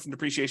cash flow from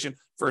depreciation,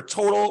 for a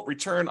total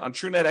return on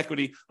true net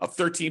equity of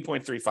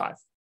 13.35.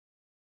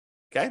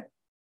 Okay?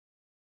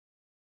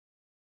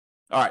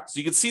 All right, so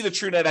you can see the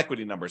true net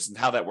equity numbers and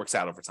how that works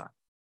out over time.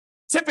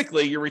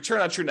 Typically, your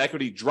return on true net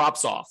equity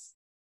drops off.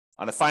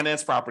 On a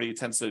finance property, it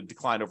tends to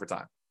decline over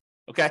time.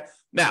 Okay?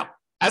 Now,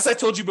 as I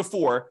told you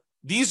before,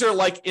 these are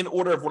like in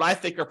order of what I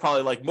think are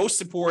probably like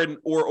most important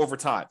or over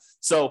time.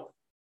 So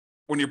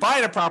when you're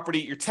buying a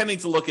property, you're tending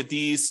to look at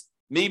these,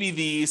 maybe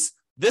these.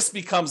 This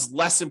becomes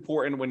less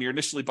important when you're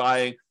initially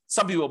buying.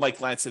 Some people might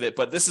glance at it,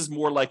 but this is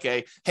more like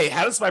hey,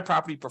 how does my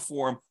property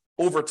perform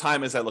over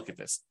time as I look at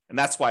this? And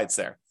that's why it's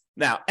there.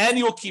 Now,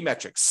 annual key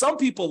metrics. Some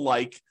people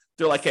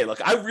they're like, hey,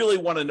 look, I really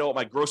want to know what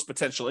my gross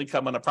potential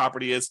income on a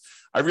property is.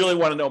 I really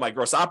want to know what my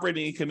gross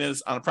operating income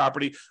is on a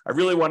property. I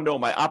really want to know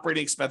what my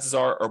operating expenses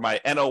are, or my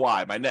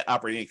NOI, my net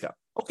operating income.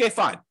 Okay,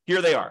 fine.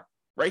 Here they are,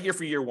 right here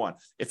for year 1.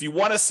 If you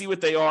want to see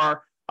what they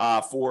are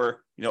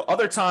for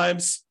other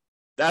times,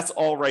 that's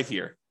all right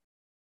here.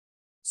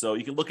 So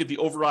you can look at the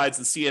overrides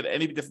and see it at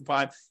any different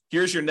time.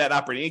 Here's your net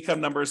operating income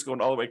numbers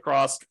going all the way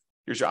across.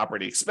 Here's your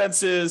operating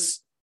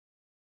expenses.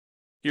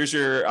 Here's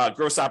your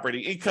gross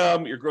operating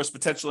income, your gross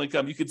potential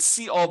income. You can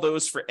see all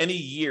those for any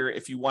year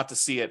if you want to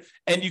see it,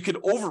 and you can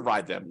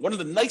override them. One of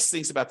the nice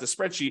things about this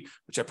spreadsheet,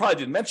 which I probably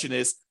didn't mention,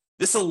 is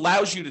this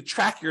allows you to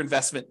track your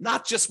investment,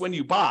 not just when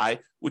you buy,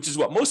 which is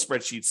what most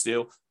spreadsheets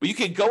do, but you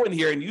can go in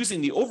here and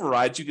using the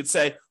overrides, you could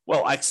say,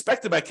 well, I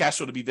expected my cash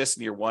flow to be this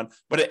in year 1,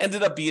 but it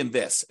ended up being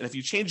this. And if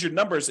you change your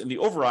numbers in the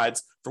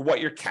overrides for what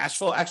your cash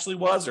flow actually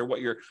was, or what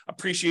your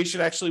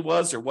appreciation actually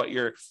was, or what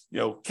your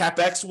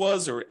CapEx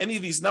was, or any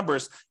of these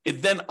numbers,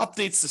 it then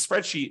updates the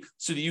spreadsheet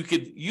so that you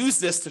could use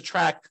this to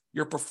track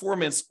your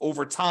performance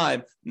over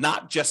time,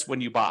 not just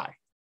when you buy.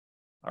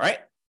 All right.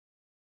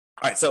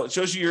 All right, so it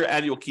shows you your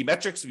annual key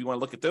metrics if you want to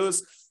look at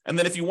those. And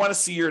then if you want to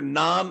see your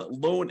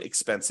non-loan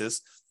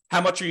expenses,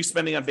 how much are you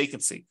spending on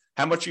vacancy?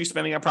 How much are you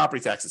spending on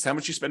property taxes? How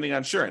much are you spending on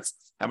insurance?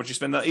 How much you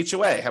spend on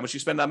HOA? How much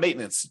you spend on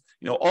maintenance?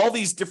 All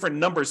these different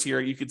numbers here,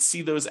 you can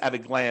see those at a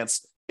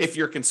glance if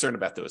you're concerned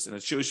about those. And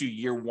it shows you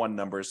year one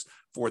numbers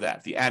for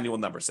that, the annual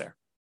numbers there.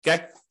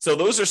 Okay. So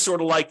those are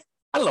sort of like,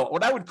 I don't know,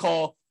 what I would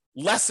call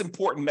less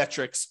important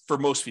metrics for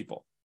most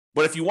people.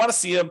 But if you want to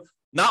see them,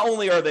 not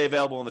only are they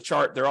available in the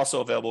chart, they're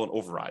also available in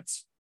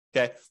overrides.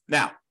 Okay.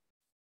 Now,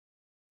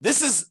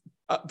 this is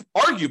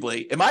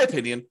arguably, in my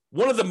opinion,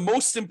 one of the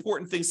most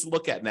important things to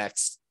look at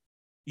next,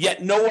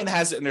 yet no one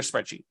has it in their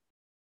spreadsheet.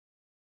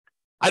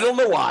 I don't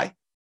know why.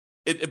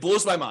 It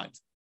blows my mind.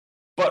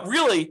 But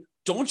really,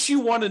 don't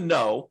you want to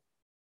know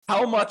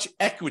how much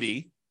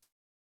equity,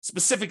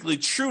 specifically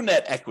true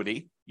net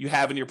equity, you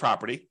have in your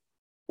property,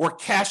 or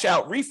cash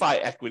out refi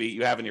equity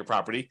you have in your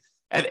property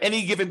at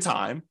any given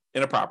time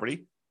in a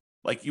property?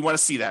 Like, you want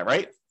to see that,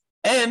 right?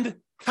 And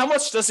how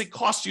much does it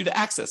cost you to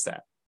access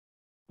that?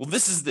 Well,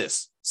 this is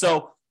this.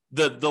 So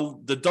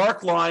the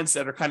dark lines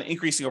that are kind of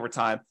increasing over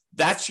time,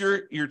 that's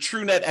your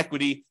true net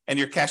equity and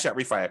your cash out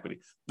refi equity.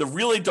 The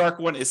really dark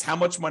one is how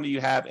much money you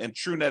have in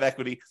true net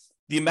equity,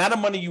 the amount of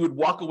money you would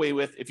walk away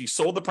with if you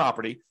sold the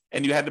property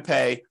and you had to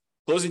pay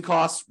closing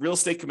costs, real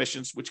estate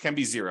commissions, which can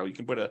be zero. You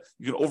can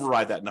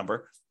override that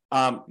number.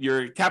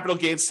 Your capital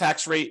gains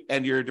tax rate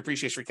and your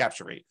depreciation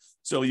recapture rate.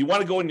 So you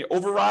want to go in your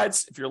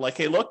overrides. If you're like,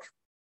 hey, look,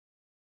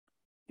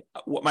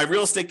 what my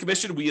real estate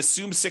commission, we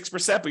assume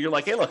 6%, but you're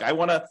like, hey, look, I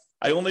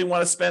only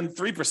want to spend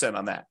 3%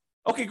 on that.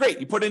 Okay, great.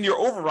 You put in your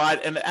override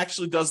and it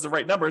actually does the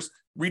right numbers,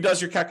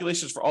 redoes your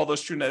calculations for all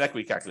those true net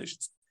equity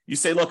calculations. You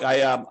say, look,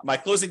 my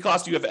closing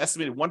costs, you have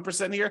estimated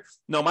 1% here.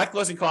 No, my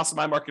closing costs in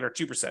my market are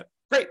 2%.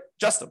 Great,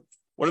 adjust them.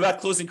 What about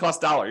closing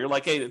cost dollar? You're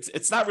like, hey,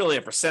 it's not really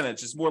a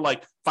percentage. It's more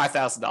like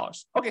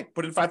 $5,000. Okay,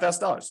 put in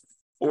 $5,000.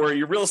 Or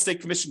your real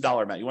estate commission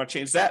dollar amount. You want to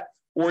change that?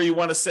 Or you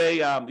want to say,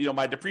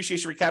 my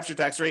depreciation recapture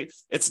tax rate,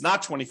 it's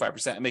not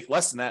 25%. I make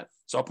less than that,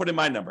 so I'll put in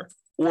my number.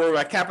 Or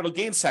a capital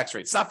gains tax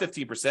rate, it's not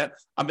 15%.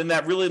 I'm in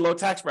that really low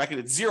tax bracket.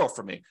 It's zero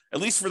for me, at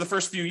least for the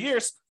first few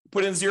years.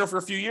 Put in zero for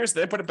a few years,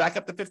 then put it back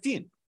up to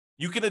 15.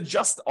 You can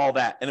adjust all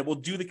that, and it will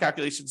do the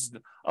calculations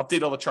and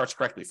update all the charts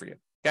correctly for you.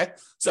 Okay,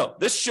 so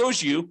this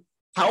shows you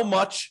how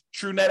much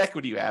true net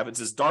equity you have. It's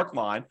this dark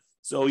line.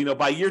 So,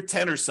 by year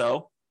 10 or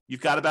so,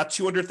 you've got about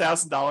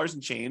 $200,000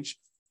 and change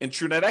in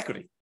true net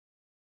equity.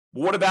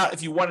 But what about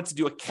if you wanted to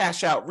do a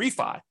cash out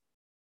refi?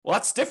 Well,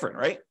 that's different,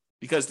 right?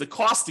 Because the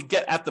cost to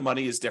get at the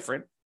money is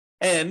different.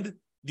 And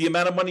the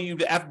amount of money you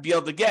have to be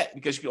able to get,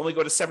 because you can only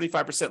go to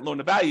 75% loan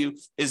to value,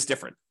 is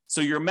different. So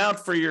your amount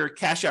for your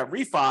cash out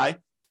refi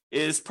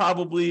is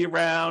probably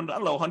around,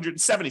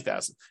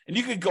 $170,000. And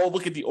you could go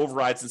look at the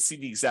overrides and see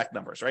the exact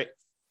numbers, right?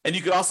 And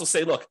you could also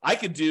say, look, I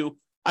don't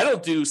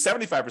do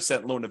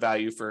 75% loan to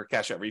value for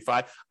cash out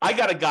refi. I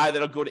got a guy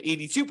that'll go to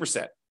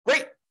 82%.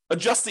 Great.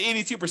 Adjust to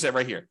 82%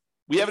 right here.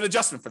 We have an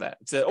adjustment for that.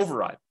 It's an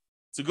override.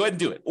 So go ahead and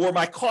do it. Or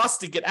my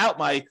cost to get out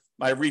my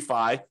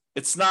refi,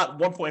 it's not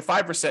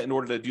 1.5% in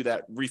order to do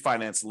that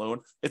refinance loan.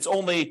 It's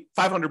only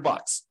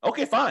 $500.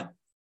 Okay, fine.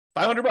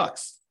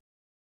 $500.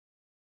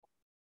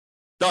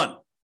 Done.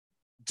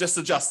 Just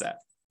adjust that.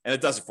 And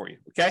it does it for you.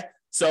 Okay.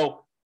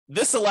 So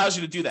this allows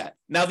you to do that.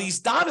 Now, these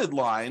dotted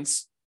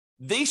lines,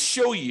 they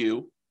show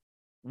you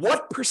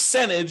what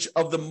percentage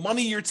of the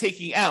money you're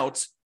taking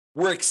out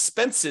were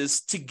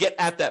expenses to get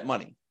at that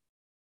money.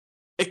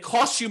 It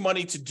costs you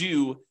money to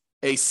do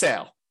a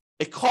sale.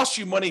 It costs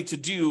you money to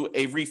do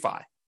a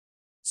refi.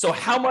 So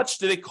how much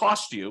did it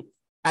cost you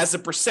as a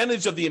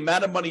percentage of the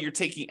amount of money you're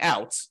taking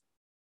out,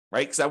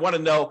 right? Because I want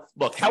to know,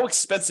 look, how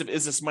expensive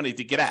is this money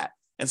to get at?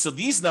 And so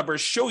these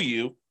numbers show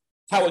you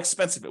how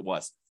expensive it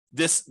was.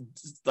 This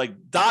like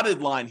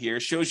dotted line here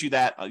shows you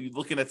that, you're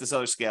looking at this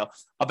other scale,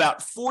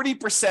 about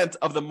 40%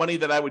 of the money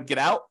that I would get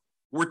out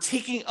were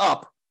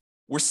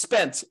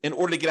spent in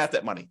order to get at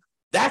that money.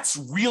 That's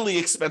really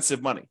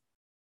expensive money.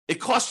 It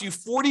costs you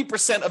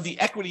 40% of the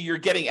equity you're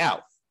getting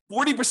out.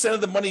 40%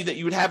 of the money that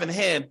you would have in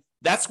hand,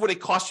 that's what it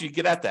costs you to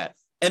get at that.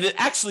 And it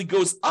actually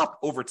goes up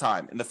over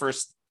time in the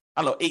first,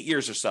 8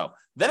 years or so.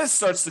 Then it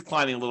starts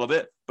declining a little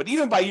bit. But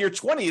even by year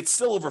 20, it's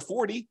still over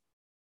 40. It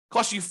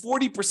costs you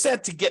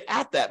 40% to get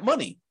at that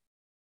money.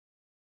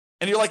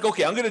 And you're like,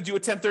 okay, I'm going to do a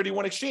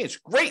 1031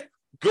 exchange. Great.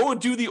 Go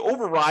and do the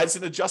overrides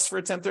and adjust for a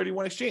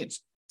 1031 exchange.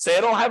 Say,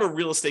 I don't have a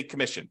real estate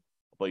commission.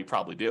 Well, you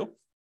probably do.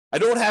 I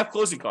don't have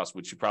closing costs,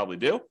 which you probably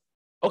do.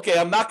 Okay,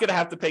 I'm not going to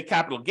have to pay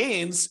capital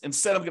gains.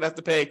 Instead, I'm going to have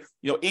to pay,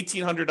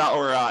 $1,800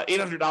 or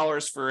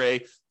 $800 for a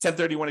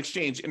 1031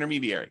 exchange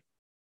intermediary.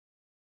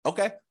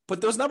 Okay, put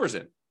those numbers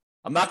in.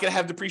 I'm not going to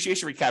have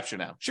depreciation recapture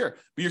now. Sure,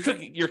 but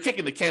you're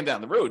kicking the can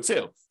down the road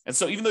too. And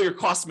so even though your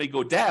costs may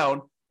go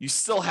down, you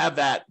still have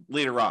that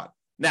later on.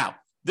 Now,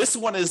 this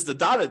one is the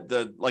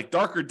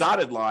darker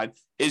dotted line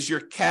is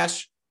your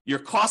cost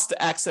to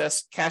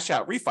access cash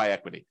out refi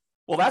equity.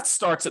 Well, that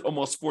starts at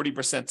almost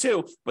 40%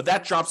 too, but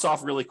that drops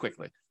off really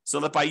quickly. So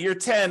that by year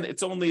 10,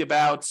 it's only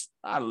about,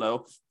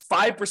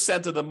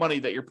 5% of the money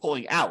that you're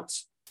pulling out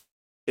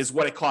is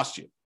what it costs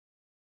you.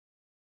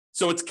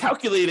 So it's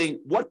calculating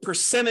what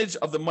percentage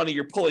of the money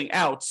you're pulling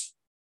out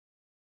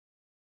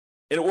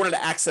in order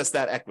to access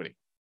that equity.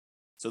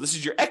 So this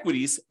is your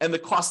equities and the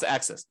cost to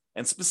access,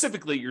 and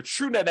specifically your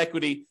true net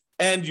equity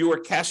and your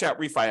cash out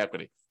refi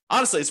equity.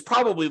 honestly, it's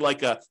probably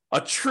like a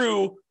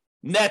true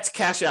net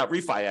cash out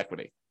refi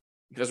equity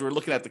because we're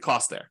looking at the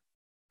cost there.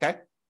 Okay.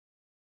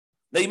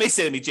 Now you may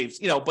say to me, James,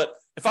 but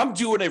if I'm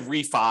doing a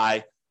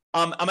refi,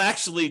 I'm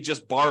actually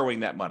just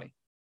borrowing that money.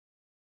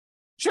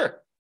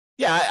 Sure.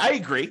 Yeah, I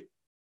agree.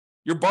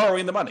 You're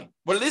borrowing the money,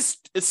 but it's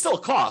still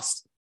a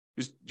cost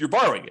because you're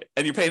borrowing it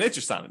and you're paying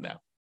interest on it now.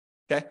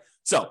 Okay.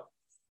 So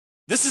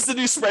this is the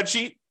new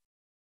spreadsheet.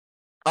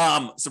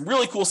 Some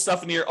really cool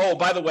stuff in here. Oh,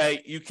 by the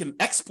way, you can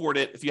export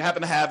it. If you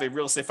happen to have a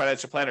real estate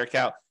financial planner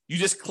account, you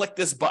just click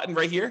this button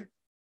right here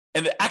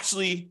and it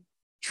actually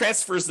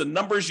transfers the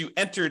numbers you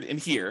entered in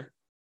here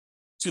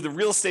to the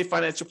real estate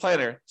financial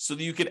planner so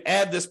that you can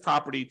add this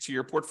property to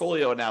your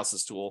portfolio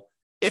analysis tool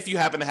if you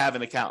happen to have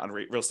an account on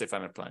real estate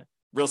financial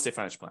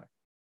planner.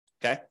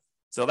 Okay.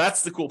 So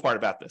that's the cool part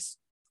about this.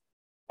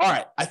 All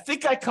right. I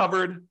think I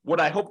covered what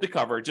I hope to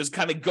cover, just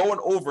kind of going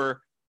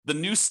over the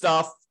new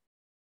stuff,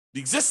 the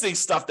existing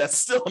stuff that's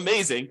still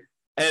amazing.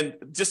 And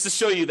just to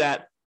show you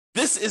that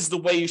this is the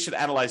way you should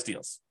analyze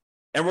deals.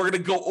 And we're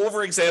going to go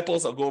over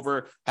examples. I'll go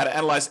over how to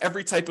analyze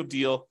every type of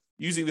deal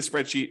using the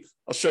spreadsheet.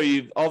 I'll show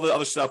you all the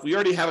other stuff. We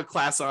already have a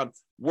class on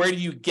where do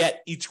you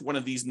get each one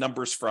of these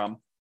numbers from?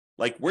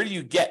 Like, where do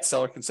you get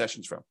seller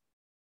concessions from?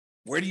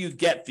 Where do you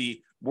get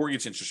the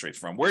mortgage interest rates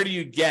from? Where do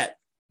you get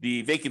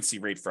the vacancy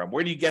rate from?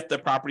 Where do you get the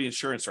property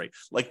insurance rate?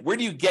 Like, where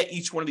do you get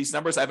each one of these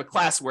numbers? I have a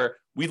class where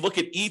we look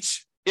at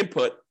each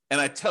input and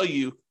I tell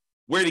you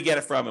where to get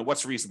it from and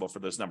what's reasonable for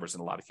those numbers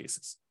in a lot of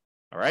cases.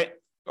 All right.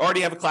 I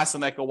already have a class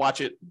on that. Go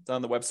watch it. It's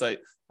on the website.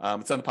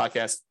 It's on the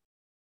podcast.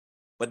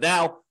 But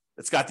now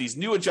it's got these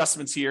new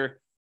adjustments here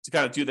to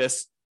kind of do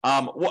this.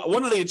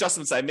 One of the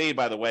adjustments I made,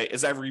 by the way,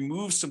 is I've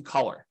removed some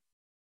color.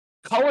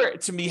 Color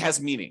to me has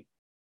meaning.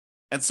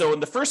 And so in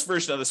the first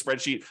version of the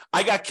spreadsheet,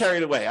 I got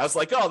carried away. I was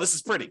like, oh, this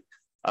is pretty.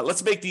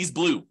 Let's make these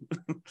blue.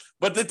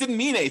 But that didn't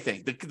mean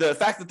anything. The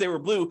fact that they were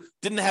blue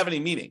didn't have any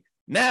meaning.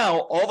 Now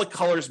all the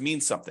colors mean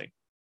something,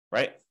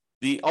 right?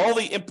 All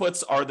the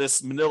inputs are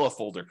this manila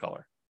folder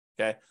color,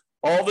 okay?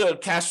 All the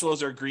cash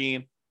flows are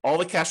green. All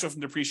the cash flow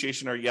from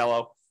depreciation are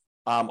yellow.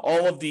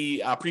 All of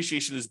the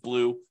appreciation is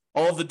blue.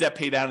 All of the debt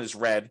pay down is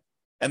red.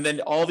 And then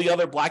all the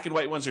other black and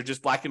white ones are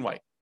just black and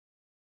white,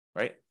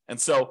 right? And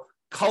so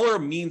color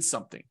means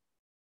something.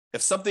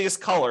 If something is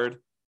colored,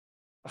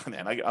 oh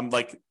man,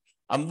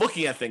 I'm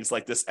looking at things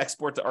like this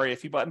export to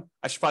REFE button.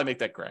 I should probably make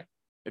that gray.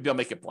 Maybe I'll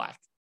make it black,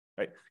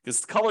 right?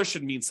 Because color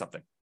should mean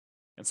something.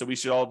 And so we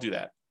should all do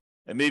that.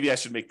 And maybe I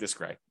should make this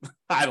gray.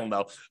 I don't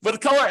know. But the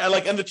color,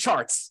 and the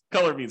charts,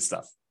 color means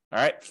stuff. All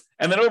right.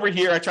 And then over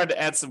here, I tried to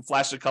add some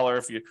flash of color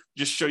if you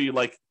just show you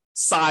like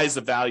size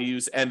of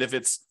values. And if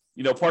it's,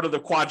 part of the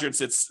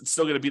quadrants, it's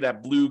still going to be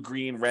that blue,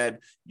 green, red,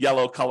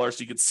 yellow color.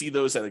 So you can see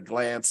those at a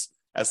glance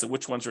as to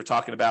which ones we're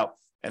talking about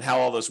and how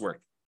all those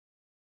work.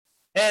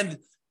 And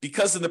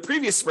because in the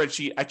previous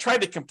spreadsheet, I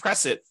tried to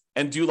compress it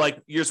and do like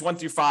years 1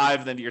 through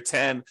 5, then year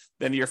 10,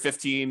 then year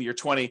 15, year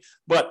 20.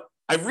 But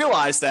I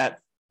realized that,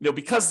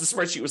 because the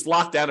spreadsheet was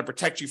locked down to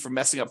protect you from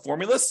messing up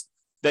formulas,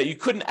 that you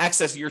couldn't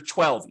access year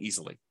 12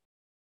 easily.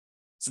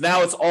 So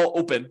now it's all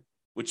open,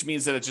 which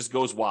means that it just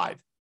goes wide,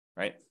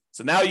 right?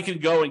 So now you can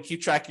go and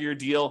keep track of your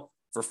deal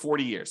for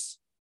 40 years.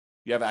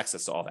 You have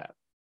access to all that.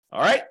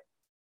 All right.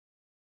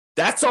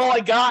 That's all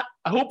I got.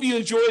 I hope you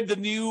enjoyed the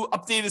new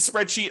updated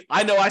spreadsheet.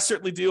 I know I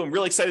certainly do. I'm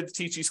really excited to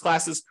teach these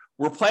classes.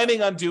 We're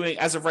planning on doing,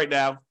 as of right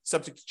now,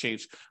 subject to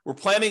change, we're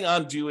planning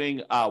on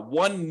doing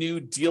one new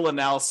deal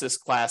analysis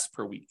class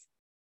per week.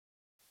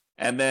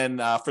 And then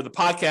for the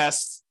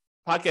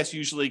podcast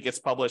usually gets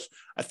published.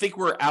 I think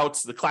we're out.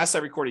 The class I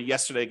recorded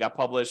yesterday got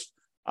published,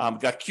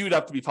 got queued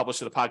up to be published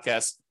to the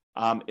podcast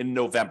in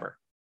November.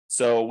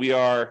 So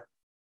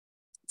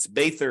it's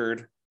May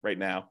 3rd right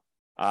now.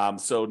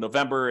 So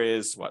November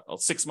is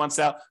 6 months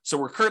out. So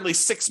we're currently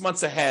 6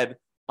 months ahead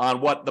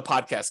on what the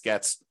podcast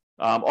gets.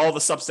 All the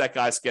Substack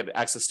guys get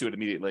access to it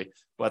immediately,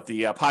 but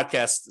the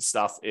podcast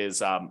stuff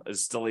is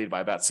delayed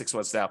by about 6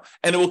 months now,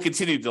 and it will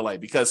continue to delay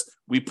because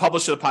we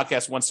publish the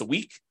podcast once a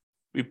week.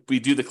 We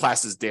do the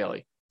classes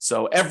daily.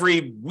 So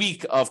every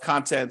week of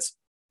content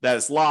that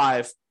is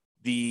live,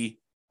 the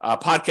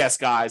podcast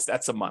guys,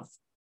 that's a month,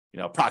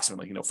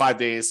 approximately, 5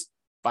 days,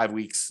 5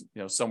 weeks,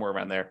 somewhere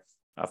around there.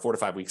 4 to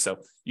 5 weeks. So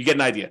you get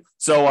an idea.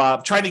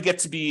 So trying to get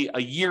to be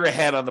a year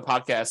ahead on the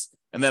podcast,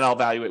 and then I'll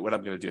evaluate what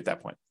I'm going to do at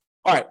that point.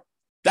 All right.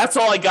 That's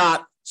all I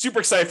got. Super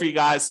excited for you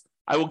guys.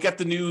 I will get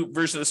the new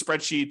version of the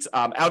spreadsheet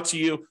out to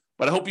you,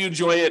 but I hope you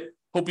enjoy it.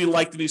 Hope you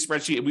like the new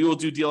spreadsheet, and we will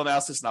do deal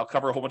analysis, and I'll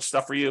cover a whole bunch of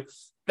stuff for you.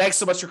 Thanks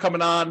so much for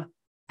coming on.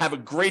 Have a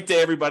great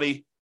day,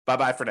 everybody.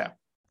 Bye-bye for now.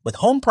 With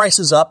home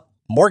prices up,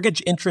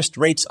 mortgage interest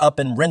rates up,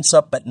 and rents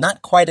up, but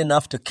not quite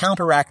enough to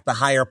counteract the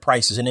higher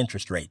prices and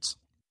interest rates.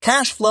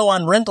 Cash flow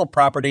on rental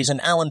properties in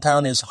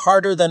Allentown is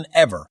harder than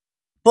ever.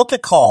 Book a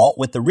call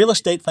with the Real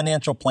Estate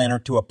Financial Planner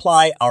to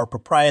apply our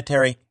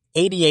proprietary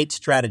 88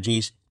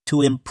 strategies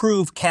to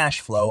improve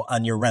cash flow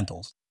on your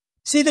rentals.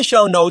 See the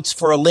show notes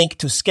for a link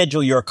to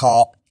schedule your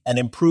call and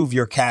improve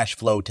your cash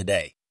flow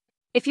today.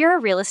 If you're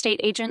a real estate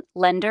agent,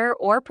 lender,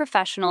 or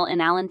professional in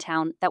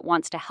Allentown that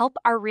wants to help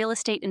our real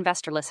estate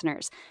investor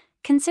listeners,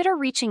 consider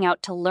reaching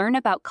out to learn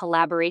about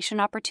collaboration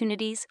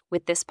opportunities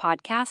with this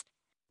podcast.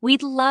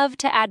 We'd love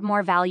to add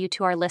more value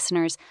to our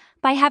listeners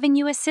by having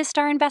you assist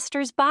our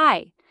investors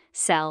buy,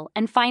 sell,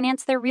 and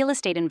finance their real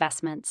estate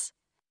investments.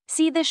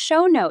 See the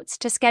show notes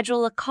to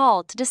schedule a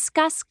call to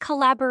discuss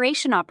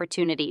collaboration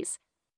opportunities.